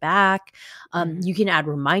item back. Mhm. You can add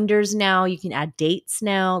reminders now, you can add dates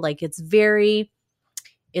now. Like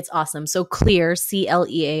it's awesome. So Clear,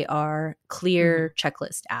 Clear, Mhm. Clear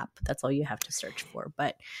checklist app. That's all you have to search for.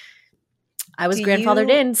 But I was Do grandfathered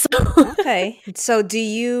you in. So Okay. So do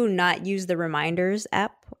you not use the reminders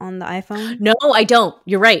app on the iPhone? no, I don't.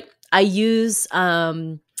 You're right. I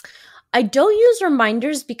don't use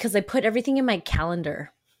reminders because I put everything in my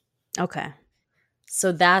calendar. Okay.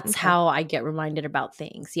 So that's Okay. how I get reminded about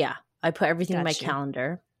things. Yeah. I put everything in my Got you.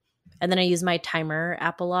 calendar. And then I use my timer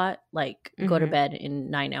app a lot, like go to Mhm. bed in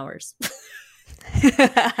 9 hours.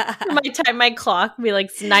 My clock will be like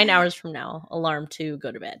 9 hours from now, alarm to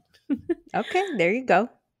go to bed. Okay, there you go.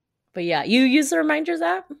 But yeah, you use the reminders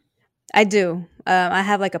app? I do. I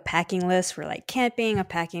have like a packing list for like camping, a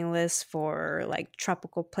packing list for like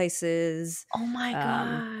tropical places. Oh my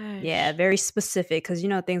Yeah, gosh. very specific because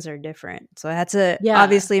things are different. So I had to Yeah,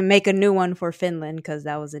 obviously make a new one for Finland because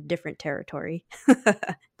that was a different territory.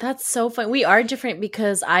 that's so fun. We are different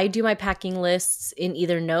because I do my packing lists in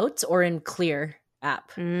either Notes or in Clear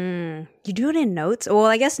app. You do it in notes? Well,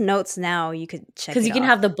 I guess notes now you could check Because it you can off.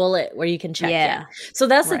 have the bullet where you can check. Yeah. Yeah, So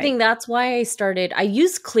that's the right. thing. That's why I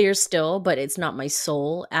use Clear still, but it's not my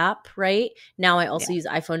sole app, right? Now I also Yeah. use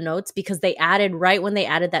iPhone Notes because right when they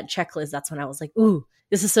added that checklist, that's when I was like, ooh,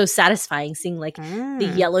 this is so satisfying seeing like the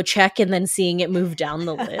Mm. yellow check and then seeing it move down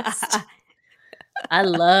the list. I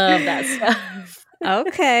love that stuff.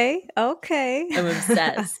 Okay. Okay. I'm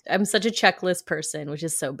obsessed. I'm such a checklist person, which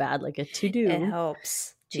is so bad. Like a to It do,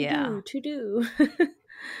 helps. to Yeah. do, to do.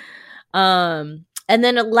 And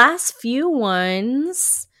then the last few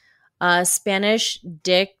ones, Spanish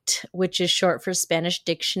Dict, which is short for Spanish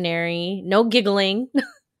Dictionary. No giggling.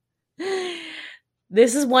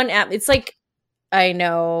 This is one app. It's like I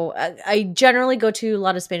know. I generally go to a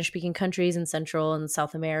lot of Spanish speaking countries in Central and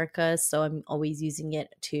South America, so I'm always using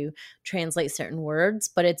it to translate certain words,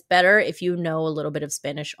 but it's better if you know a little bit of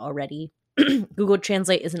Spanish already. Google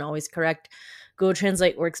Translate isn't always correct. Google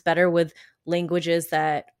Translate works better with languages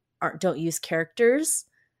that don't use characters,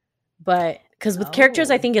 but because with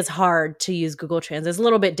characters, I Oh. think it's hard to use Google Translate. It's a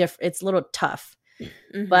little bit different. It's a little tough,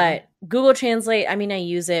 Mhm. but Google Translate, I mean, I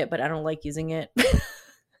use it, but I don't like using it.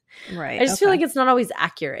 Right. I just feel Okay. like it's not always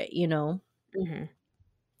accurate, you know? Mhm.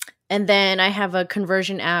 And then I have a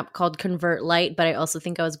conversion app called Convert Lite, but I also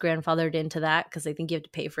think I was grandfathered into that because I think you have to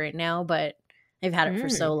pay for it now, but I've had it for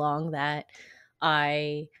Mm. so long that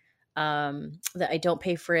I that I don't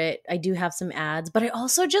pay for it. I do have some ads, but I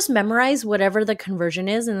also just memorize whatever the conversion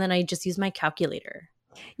is, and then I just use my calculator.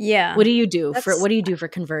 Yeah. What do you do for That's what do you do for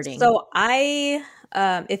converting? so I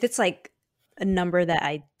if it's like a number that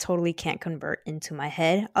I totally can't convert into my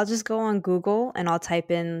head, I'll just go on Google and I'll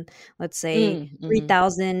type in, let's say, Mm-hmm.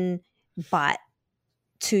 3,000 baht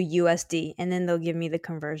to USD, and then they'll give me the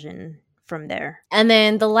conversion from there. And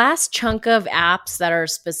then the last chunk of apps that are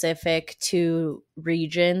specific to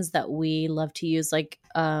regions that we love to use, like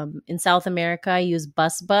in South America, I use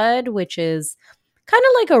BusBud, which is kind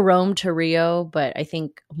of like a Rome to Rio, but I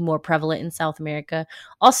think more prevalent in South America.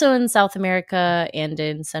 Also in South America and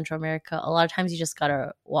in Central America, a lot of times you just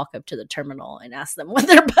gotta walk up to the terminal and ask them what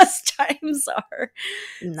their bus times are.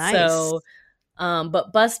 Nice. So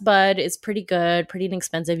but BusBud is pretty good, pretty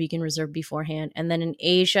inexpensive. You can reserve beforehand. And then in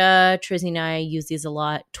Asia, Trizzy and I use these a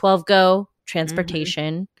lot. 12Go, Mhm.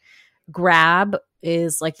 transportation. Grab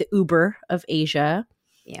is like the Uber of Asia.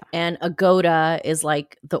 Yeah. And Agoda is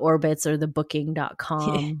like the Orbitz or the Yeah.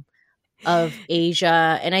 Booking.com of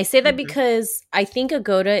Asia. And I say that Mhm. because I think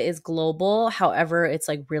Agoda is global. However, it's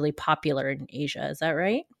like really popular in Asia. Is that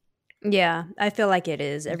right? Yeah, I feel like it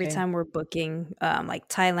is. Every Okay. time we're booking, like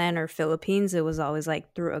Thailand or Philippines, it was always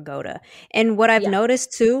like through Agoda. And what I've Yeah.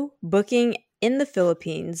 noticed too, booking in the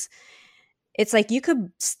Philippines, it's like you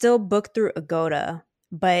could still book through Agoda,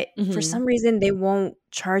 but for Mm-hmm. some reason they won't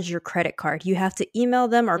charge your credit card. You have to email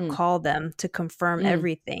them or call them to confirm Mm.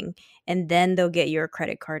 everything, and then they'll get your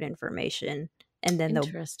credit card information, and then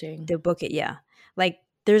Interesting. they'll book it. Yeah, like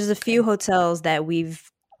there's a few Okay. hotels that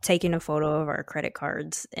we've taken a photo of our credit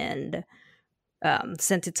cards and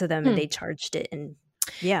sent it to them, and Hmm. they charged it, and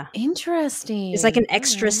yeah. It's like an Interesting. All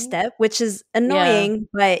extra right. step, which is Yeah. annoying,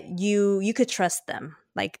 but you could trust them.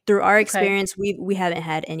 Like, through our Okay. experience, we haven't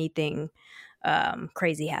had anything,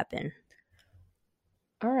 crazy happen.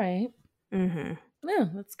 All right. Mhm. Yeah,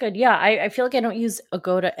 that's good. Yeah, I feel like I don't use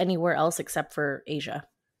Agoda anywhere else except for Asia.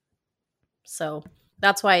 So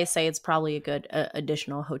that's why I say it's probably a good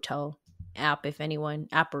additional hotel app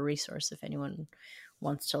or resource if anyone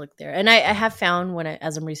wants to look there. And I have found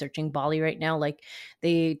as I'm researching Bali right now, like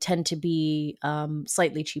they tend to be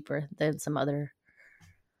slightly cheaper than some other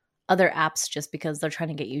apps just because they're trying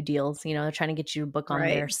to get you deals. They're trying to get you to book on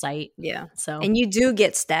Right. their site. Yeah. So And you do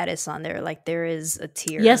get status on there, like, there is a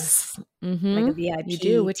tier, yes, like a you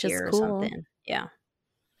do, VIP which is tier or cool. something. Yeah.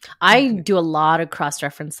 I Mhm. do a lot of cross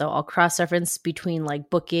reference though. I'll cross reference between like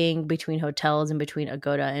booking, between hotels, and between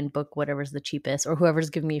Agoda and book whatever's the cheapest or whoever's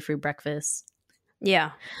giving me free breakfast.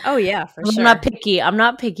 Yeah. Oh, yeah, for I'm not sure. picky. I'm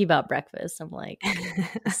not picky about breakfast. I'm like,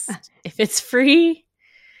 if it's free,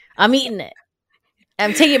 I'm eating it.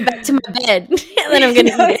 I'm taking it back to my bed and then I'm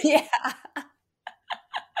gonna eat it. Yeah.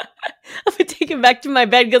 I'm gonna take it back to my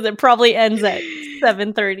bed because it probably ends at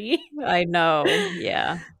 7:30. I know,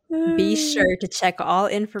 yeah. Be sure to check all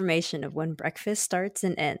information of when breakfast starts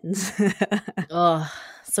and ends. Oh,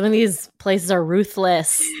 some of these places are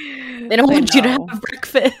ruthless. They don't I want you to know. have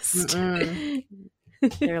breakfast. Mm-mm.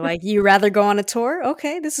 They're like, "You rather go on a tour?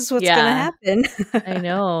 Okay, this is what's gonna Yeah, happen." I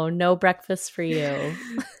know. No breakfast for you.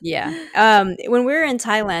 Yeah. When we were in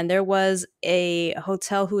Thailand, there was a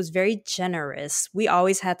hotel who was very generous. We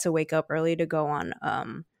always had to wake up early to go on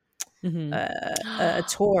Mhm. a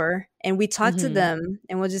tour, and we talked to Mhm. them,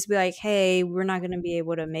 and we'll just be like, "Hey, we're not gonna be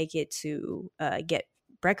able to make it to get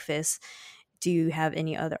breakfast. Do you have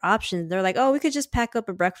any other options?" They're like, "Oh, we could just pack up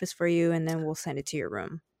a breakfast for you, and then we'll send it to your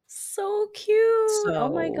room." So cute.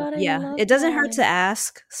 Oh my So god, I yeah, love it doesn't hurt that. to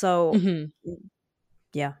ask. So Mhm.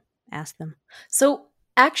 yeah, ask them. So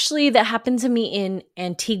actually that happened to me in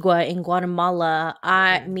Antigua in Guatemala.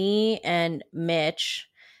 Me and Mitch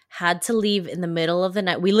had to leave in the middle of the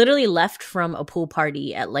night. We literally left from a pool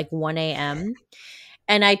party at like 1 a.m.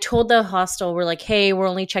 And I told the hostel, we're like, hey, we're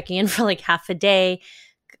only checking in for like half a day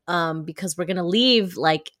because we're going to leave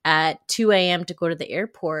like at 2 a.m. to go to the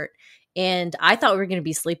airport. And I thought we were going to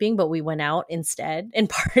be sleeping, but we went out instead and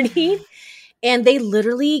partied. And they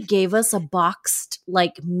literally gave us a boxed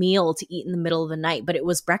like meal to eat in the middle of the night, but it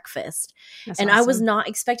was breakfast. That's And I was awesome. not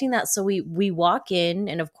expecting that. So we walk in,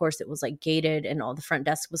 and of course it was like gated and all the front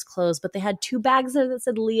desk was closed, but they had two bags there that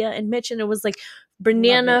said Leah and Mitch, and it was like Love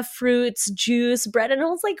banana, it. fruits, juice, bread. And I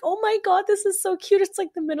was like, oh my God, this is so cute. It's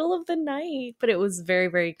like the middle of the night. But it was very,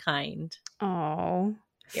 very kind. Oh,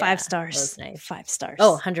 five Yeah, it was stars. nice. 5 stars.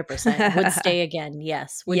 Oh, 100%. Would stay again.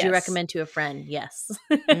 Yes. Would you Yes. recommend to a friend? Yes.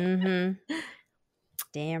 Mhm.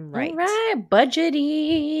 Damn All right. right.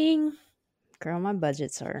 Budgeting. Girl, my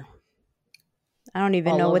budgets are, I don't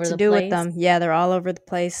even All know what over to the do with place. them. Yeah, they're all over the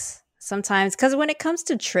place. Sometimes, cuz when it comes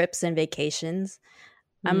to trips and vacations,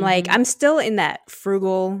 I'm like, Mm-hmm. I'm still in that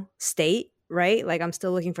frugal state, right? Like I'm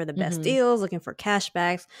still looking for the best Mm-hmm. deals, looking for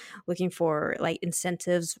cashbacks, looking for like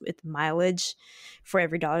incentives with mileage for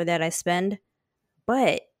every dollar that I spend.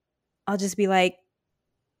 But I'll just be like,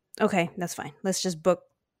 okay, that's fine. Let's just book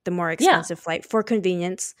the more Yeah. expensive flight for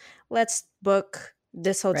convenience. Let's book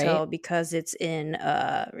this Right. hotel because it's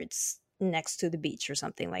next to the beach or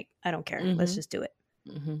something. Like, I don't care. Let's Mm-hmm. just do it.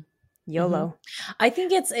 Mm-hmm. Mm-hmm. YOLO. I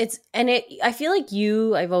think it's and it I feel like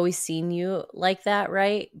I've always seen you like that,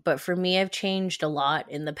 right? But for me, I've changed a lot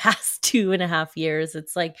in the past 2.5 years.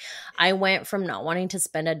 It's like I went from not wanting to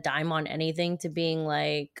spend a dime on anything to being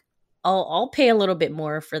like, I'll pay a little bit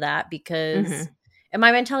more for that because Hmm. and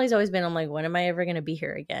my mentality's always been, I'm like, when am I ever gonna be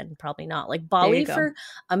here again? Probably not. Like There you Bali go. for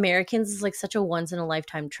Americans is like such a once in a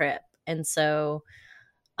lifetime trip. And so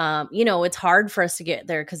it's hard for us to get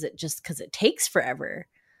there because it takes forever.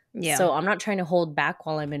 Yeah. So I'm not trying to hold back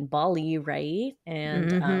while I'm in Bali, right?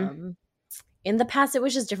 And Hmm. in the past, it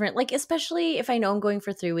was just different. Like, especially if I know I'm going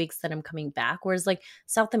for 3 weeks, then I'm coming back. Whereas, like,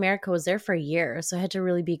 South America was there for a year. So I had to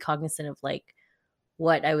really be cognizant of, like,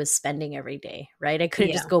 what I was spending every day, right? I couldn't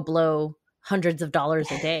Yeah. just go blow hundreds of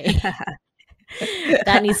dollars a day.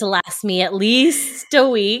 That needs to last me at least a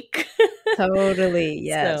week. Totally. So,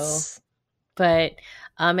 Yes. but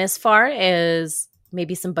as far as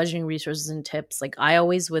maybe some budgeting resources and tips, like I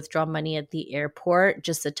always withdraw money at the airport,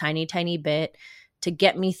 just a tiny, tiny bit to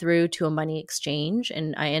get me through to a money exchange.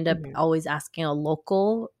 And I end up Hmm. always asking a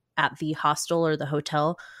local at the hostel or the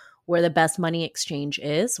hotel where the best money exchange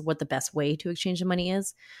is, what the best way to exchange the money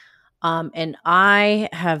is. And I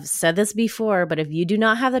have said this before, but if you do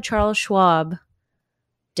not have the Charles Schwab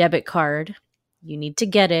debit card, you need to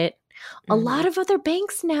get it. A Hmm. lot of other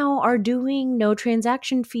banks now are doing no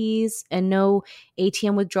transaction fees and no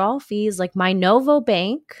ATM withdrawal fees. Like my Novo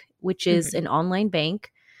Bank, which is Hmm. an online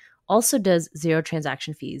bank, also does zero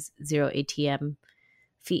transaction fees, zero ATM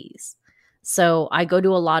fees. So I go to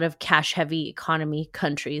a lot of cash heavy economy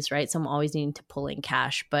countries, right? So I'm always needing to pull in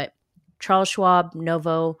cash. But Charles Schwab,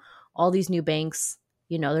 Novo, all these new banks,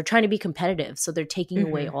 they're trying to be competitive. So they're taking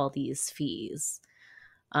away Hmm. all these fees.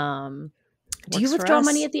 Um, do you Works for withdraw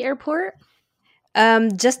money us. at the airport?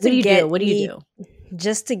 Just What to do you do? get What do you me do?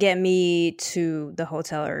 just to get me to the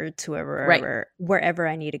hotel or to Right. wherever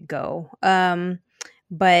I need to go.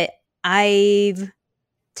 But I've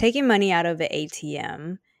taken money out of the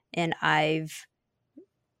ATM and I've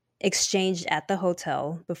exchanged at the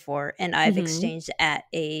hotel before and I've Mm-hmm. exchanged at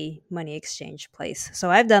a money exchange place.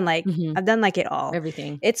 So I've done like Mm-hmm. it all.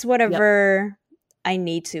 Everything. It's Yep. whatever I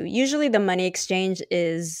need to. Usually the money exchange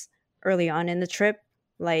is early on in the trip.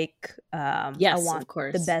 Like I Yes, of want the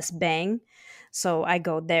course. best bang. So I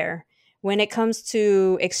go there. When it comes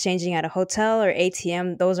to exchanging at a hotel or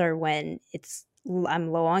ATM, those are when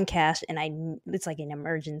I'm low on cash and it's like an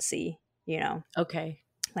emergency, you know. Okay.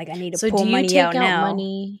 Like I need to So pull do you money take out out now.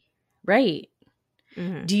 money? Right.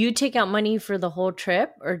 Hmm. Do you take out money for the whole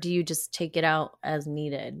trip or do you just take it out as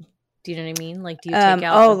needed? Do you know what I mean? Like, do you take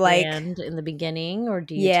out Oh, a like grand in the beginning or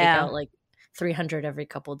do you take yeah. out like 300 every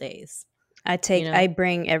couple days? I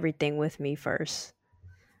bring everything with me first.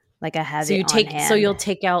 Like I have So it on hand. you'll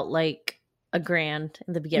take out like a grand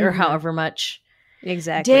in the beginning or Hmm. however much.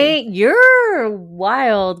 Exactly. Dang, you're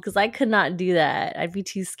wild because I could not do that. I'd be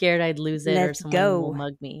too scared I'd lose it or Let's someone will go.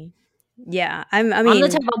 mug me. Yeah. I'm the type I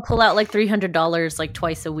mean, I'll pull out like $300 like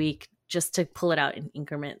twice a week just to pull it out in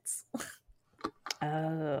increments.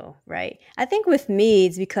 oh, right. I think with me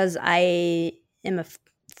it's because I am a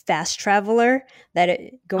fast traveler that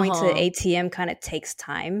going to Uh-huh. ATM kind of takes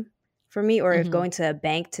time for me, or if Hmm. going to a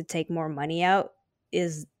bank to take more money out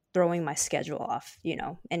is throwing my schedule off,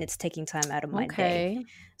 and it's taking time out of my day. Okay.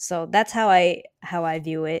 So that's how I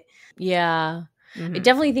view it. Yeah. I Hmm.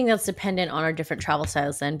 definitely think that's dependent on our different travel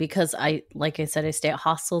styles then because like I said, I stay at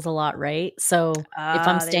hostels a lot, right? So if I'm Ah,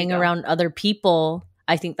 there you staying go. around other people,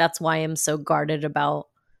 I think that's why I'm so guarded about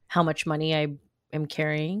how much money I am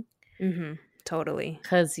carrying. Hmm. Totally.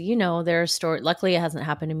 Because, there are stories, luckily it hasn't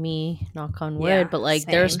happened to me, knock on wood, Yeah, but like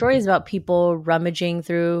there are same. stories about people rummaging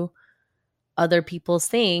through other people's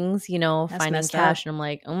things, That's finding messed up. cash. And I'm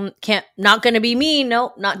like, not going to be me.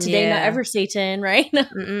 Nope, not today, not Yeah. ever, Satan, right?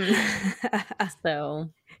 Mm-mm.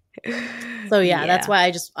 So, yeah, that's Yeah.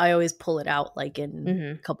 why I always pull it out like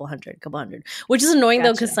in Hmm. couple hundred, which is annoying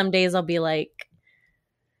though, because Gotcha. some days I'll be like,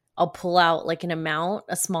 I'll pull out like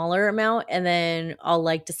a smaller amount, and then I'll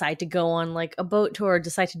like decide to go on like a boat tour, or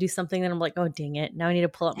decide to do something. Then I'm like, oh, dang it. Now I need to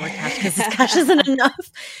pull out more cash because this cash isn't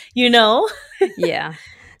enough, you know? Yeah.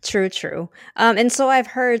 True, true. And so I've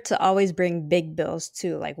heard to always bring big bills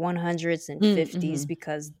too, like 100s and 50s, Mm-hmm.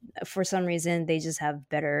 because for some reason they just have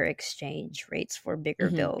better exchange rates for bigger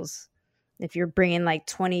Mm-hmm. bills. If you're bringing like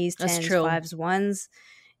 20s, That's 10s, true. 5s,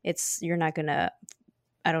 1s, you're not gonna,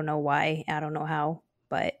 I don't know why, I don't know how,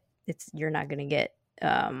 but you're not gonna get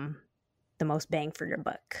the most bang for your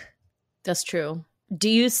buck. That's true. Do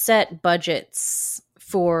you set budgets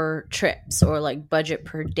for trips or like budget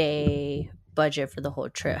per day, budget for the whole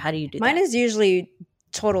trip? How do you do Mine that? is usually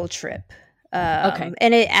total trip. Okay.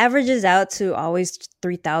 And it averages out to always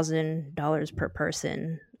 $3,000 per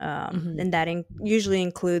person. Mm-hmm. And that usually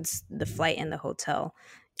includes the flight and the hotel.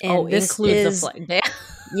 Oh, And this includes the is, flight.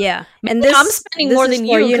 yeah. Maybe And I'm this spending this more is than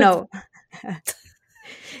for, you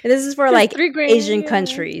because this is for like 3 grand. Asian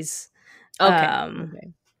countries. Okay. Um, Okay.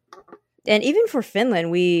 and even for Finland,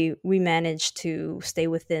 we managed to stay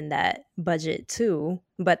within that budget too.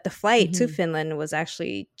 But the flight to Mm-hmm. Finland was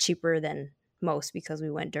actually cheaper than most because we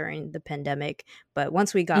went during the pandemic. But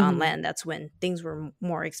once we got on Mm-hmm. land, that's when things were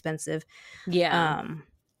more expensive. Yeah. Um,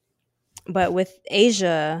 but with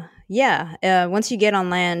Asia, yeah, once you get on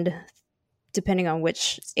land, depending on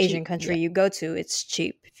which It's Asian cheap. country Yeah. you go to, it's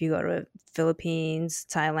cheap. If you go to Philippines,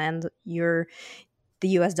 Thailand, the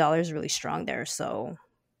US dollar is really strong there. So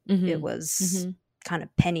Mm-hmm. it was Mm-hmm. kind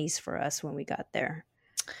of pennies for us when we got there.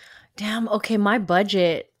 Damn. Okay. My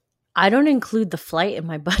budget, I don't include the flight in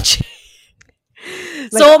my budget.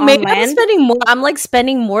 Like So on maybe I'm land, spending more. I'm like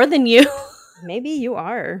spending more than you. maybe you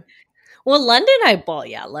are. Well, London,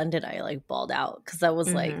 London, I like balled out because I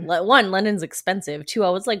was like, Mhm. one, London's expensive. Two,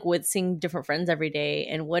 I was like with seeing different friends every day.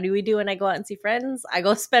 And what do we do when I go out and see friends? I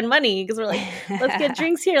go spend money because we're like, let's get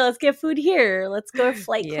drinks here, let's get food here, let's go to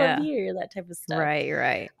Flight Club Yeah. here, that type of stuff.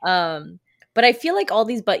 Right. But I feel like all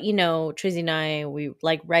these, but you know, Tracy and I, we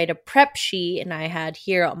like write a prep sheet, and I had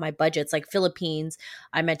here on my budgets, like Philippines,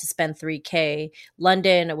 I meant to spend 3K.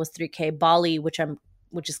 London, it was 3K. Bali, which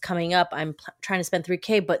is coming up, I'm trying to spend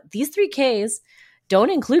 3K, but these 3Ks don't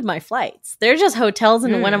include my flights. They're just hotels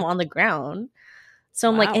and when I'm on the ground. So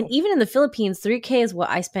I'm like, and Wow. even in the Philippines, 3K is what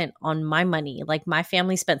I spent on my money. Like my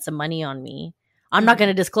family spent some money on me. I'm not Mhm. going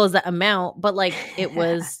to disclose that amount, but like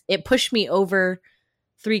it pushed me over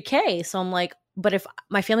 3K. So I'm like, but if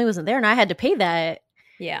my family wasn't there and I had to pay that,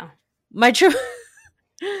 Yeah. my trip.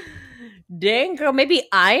 Dang girl, maybe You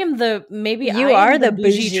I am the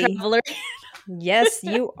bougie. traveler. Yes,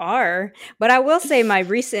 you are. But I will say my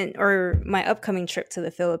upcoming trip to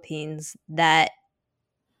the Philippines, that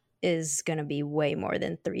is going to be way more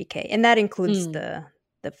than 3K. And that includes the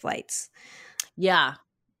flights. Yeah.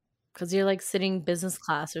 Because you're like sitting business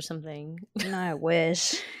class or something. No, I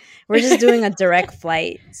wish. We're just doing a direct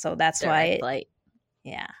flight. So that's why Flight.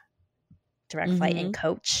 yeah. Direct flight and Mhm.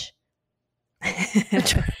 coach.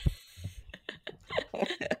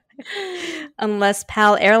 Unless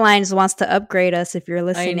PAL Airlines wants to upgrade us, if you're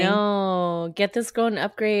listening. I know. Get this girl an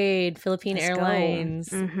upgrade, Philippine Let's go. Airlines.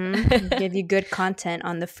 Give you good content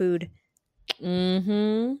on the food.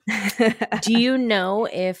 Do you know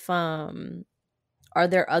if are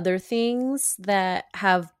there other things that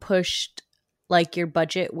have pushed like your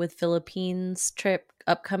budget with Philippines trip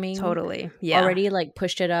upcoming? Totally. Yeah. Already like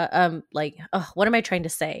pushed it up. Like, what am I trying to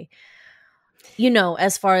say? You know,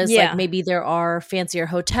 as far as like maybe there are fancier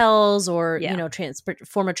hotels or you know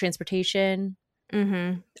form of transportation.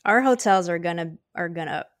 Our hotels are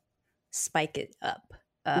gonna spike it up.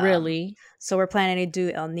 Really? So we're planning to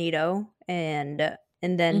do El Nido, and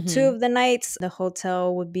then 2 of the nights the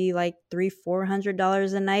hotel would be like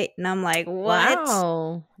 $300-$400 a night, and I'm like, what?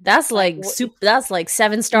 Wow, that's like that's like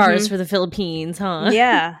 7 stars for the Philippines, huh?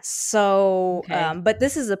 Yeah. So but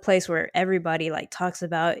this is a place where everybody like talks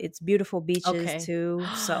about its beautiful beaches too,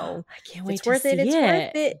 so I can't wait it's worth it. It's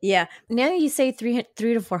worth it. Yeah. Now you say 3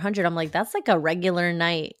 to 400, I'm like, that's like a regular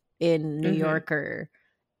night in New York or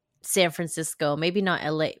San Francisco, maybe not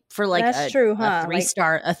LA, for like that's true, huh?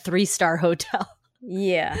 a 3-star hotel.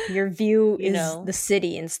 Yeah, your view You is know? the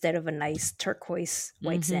city instead of a nice turquoise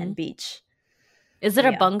white sand beach. Is it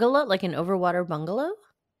a bungalow, like an overwater bungalow?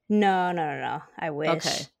 No. I wish.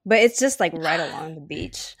 Okay. But it's just like right along the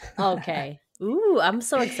beach. Okay. Ooh, I'm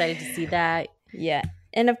so excited to see that. Yeah.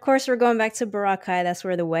 And of course, we're going back to Boracay. That's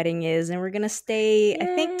where the wedding is. And we're going to stay, I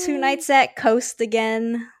think, 2 nights at Coast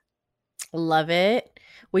again. Love it.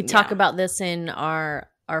 We talk about this in our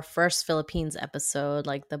first Philippines episode,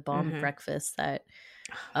 like the bomb breakfast that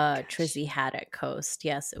Trizzy had at Coast.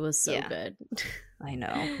 Yes, it was so good. I know.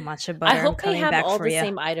 Matcha butter. I hope they have all the you.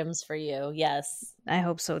 same items for you. Yes. I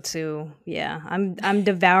hope so too. Yeah. I'm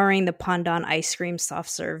devouring the Pandan ice cream soft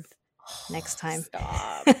serve next time.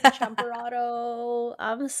 Stop. Champurrado.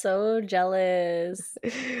 I'm so jealous.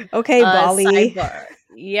 Okay, Bali. Sidebar.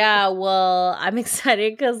 Yeah, well, I'm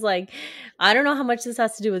excited because, like, I don't know how much this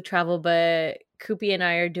has to do with travel, but Koopy and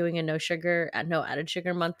I are doing a no added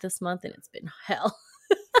sugar month this month, and it's been hell.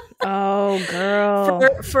 Oh,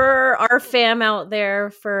 girl. For our fam out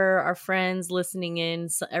there, for our friends listening in,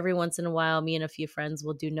 so every once in a while, me and a few friends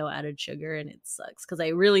will do no added sugar, and it sucks because I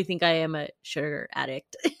really think I am a sugar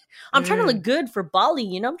addict. I'm trying to look good for Bali,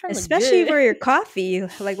 you know. I'm trying to Especially look good. for your coffee.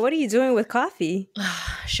 Like, what are you doing with coffee?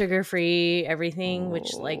 Sugar free, everything,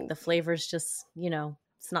 which like the flavors just, you know,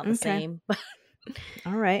 it's not the same.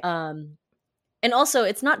 All right. And also,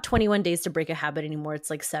 it's not 21 days to break a habit anymore. It's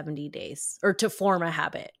like 70 days or to form a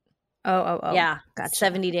habit. Oh. Yeah. Gotcha.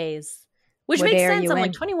 70 days. Which What makes day are sense. you I'm in?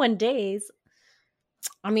 like, 21 days.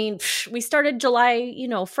 I mean, we started July,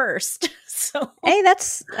 1st. So Hey,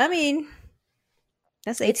 that's 18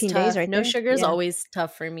 it's days tough. right No there. sugar is Yeah. always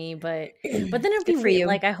tough for me, but then it'd Good be for you.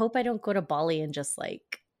 like, I hope I don't go to Bali and just Get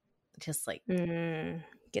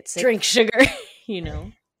sick. drink sugar, you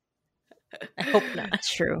know. I hope not.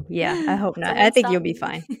 True. Yeah, I hope not. Someone I think stop you'll be me.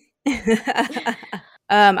 fine.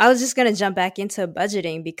 I was just gonna jump back into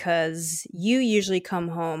budgeting because you usually come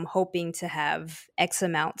home hoping to have X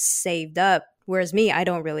amount saved up, whereas me, I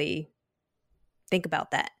don't really think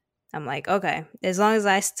about that. I'm like, okay, as long as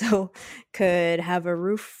I still could have a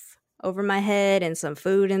roof over my head and some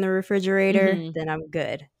food in the refrigerator, Mhm. then I'm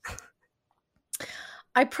good.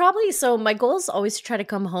 So my goal is always to try to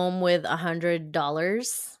come home with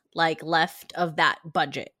 $100 like left of that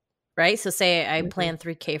budget, right? So say I plan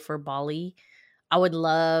 3K for Bali, I would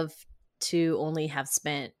love to only have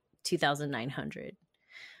spent 2,900.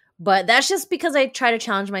 But that's just because I try to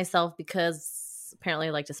challenge myself because apparently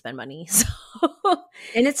I like to spend money. So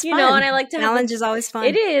And it's you fun. know, and I like to Challenge is always fun.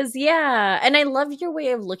 It is, yeah. And I love your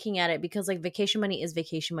way of looking at it because like vacation money is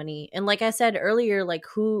vacation money. And like I said earlier, like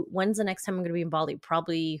when's the next time I'm going to be in Bali?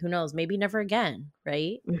 Probably, who knows, maybe never again,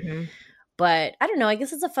 right? Mm-hmm. But I don't know. I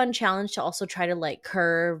guess it's a fun challenge to also try to like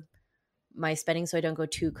curb my spending so I don't go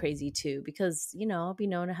too crazy too, because I'll be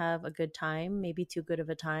known to have a good time, maybe too good of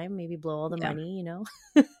a time, maybe blow all the money,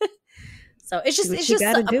 So it's just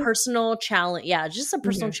a personal challenge. Yeah, just a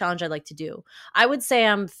personal challenge I like to do. I would say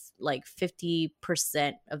I'm like 50%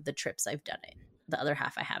 of the trips I've done it. The other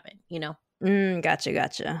half I haven't,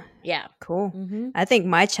 Gotcha. Yeah. Cool. Mm-hmm. I think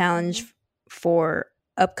my challenge for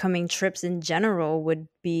upcoming trips in general would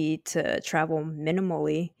be to travel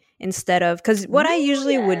minimally instead of, because what I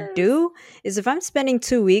usually would do is if I'm spending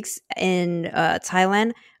 2 weeks in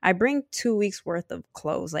Thailand, I bring 2 weeks worth of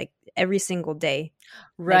clothes like every single day.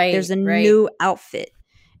 Right. Like, there's a new outfit.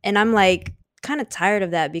 And I'm like kind of tired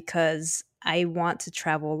of that because I want to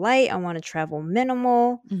travel light. I want to travel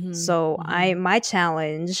minimal. Mm-hmm. So my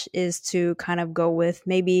challenge is to kind of go with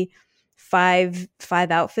maybe five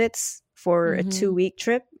outfits for a 2-week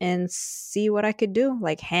trip and see what I could do.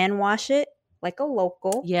 Like hand wash it like a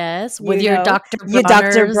local. Yes, with your Dr.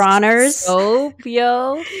 Bronner's soap,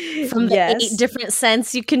 from the 8 different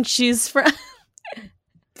scents you can choose from.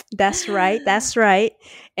 That's right.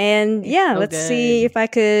 And let's see if I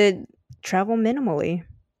could travel minimally.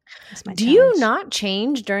 That's my challenge. You not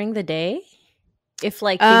change during the day if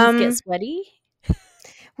like things get sweaty?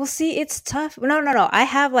 Well, see, it's tough. No.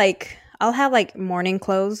 I'll have like morning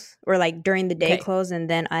clothes or like during the day clothes, and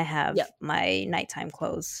then I have my nighttime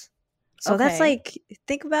clothes. So that's like,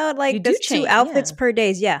 think about like that's 2 outfits per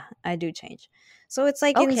day. Yeah, I do change. So it's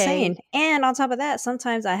like insane. And on top of that,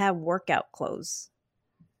 sometimes I have workout clothes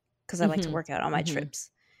because I like to work out on my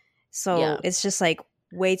trips. So it's just like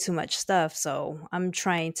way too much stuff. So I'm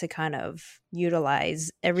trying to kind of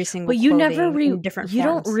utilize every single. But you never in different forms. You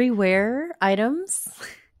don't rewear items.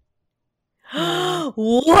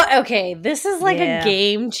 What? Okay, this is like a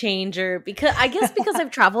game changer because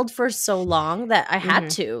I've traveled for so long that I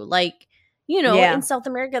had to like. In South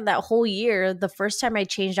America that whole year, the first time I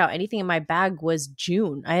changed out anything in my bag was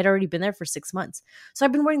June. I had already been there for 6 months. So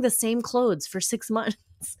I've been wearing the same clothes for 6 months.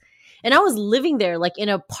 And I was living there like in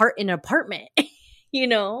an apartment,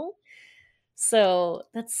 So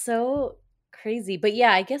that's so crazy. But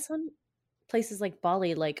yeah, I guess on places like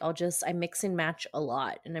Bali, like I mix and match a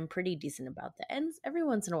lot and I'm pretty decent about that. And every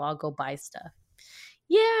once in a while I'll go buy stuff.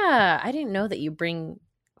 Yeah, I didn't know that you bring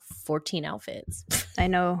 14 outfits. I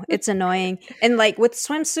know, it's annoying. And like with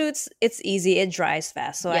swimsuits, it's easy, it dries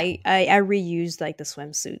fast. So I reuse like the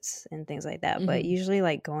swimsuits and things like that. But usually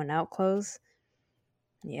like going out clothes,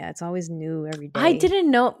 it's always new every day. I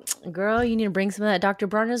didn't know. Girl, you need to bring some of that Dr.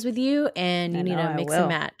 Bronner's with you and you need to mix and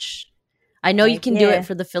match. I know you can do it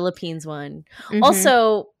for the Philippines one.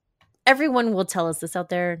 Also, everyone will tell us this out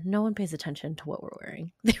there. No one pays attention to what we're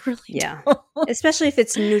wearing. They really don't. Especially if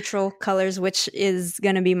it's neutral colors, which is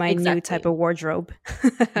going to be my Exactly. new type of wardrobe.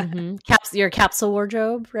 Your capsule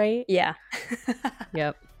wardrobe, right? Yeah.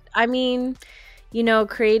 Yep. I mean,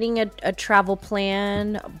 creating a travel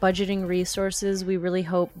plan, budgeting resources, we really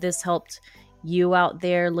hope this helped you out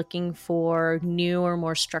there looking for new or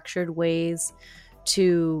more structured ways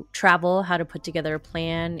to travel, how to put together a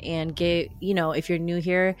plan, and if you're new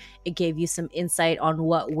here, it gave you some insight on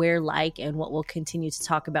what we're like and what we'll continue to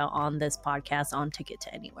talk about on this podcast on Ticket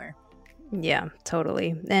to Anywhere. Yeah,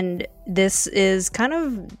 totally. And this is kind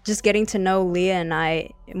of just getting to know Leah and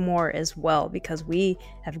I more as well, because we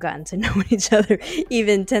have gotten to know each other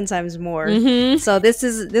even 10 times more. So this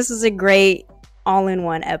is a great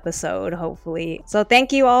all-in-one episode, hopefully. So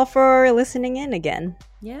thank you all for listening in again.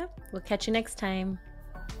 Yeah, we'll catch you next time.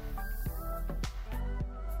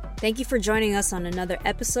 Thank you for joining us on another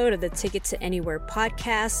episode of the Ticket to Anywhere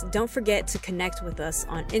podcast. Don't forget to connect with us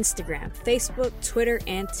on Instagram, Facebook, Twitter,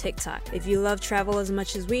 and TikTok. If you love travel as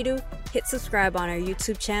much as we do, hit subscribe on our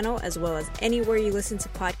YouTube channel, as well as anywhere you listen to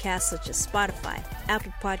podcasts such as Spotify,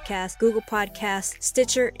 Apple Podcasts, Google Podcasts,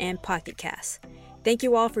 Stitcher, and Pocket Casts. Thank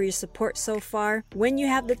you all for your support so far. When you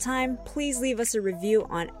have the time, please leave us a review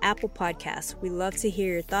on Apple Podcasts. We love to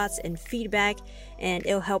hear your thoughts and feedback, and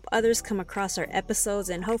it'll help others come across our episodes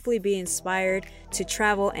and hopefully be inspired to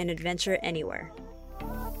travel and adventure anywhere.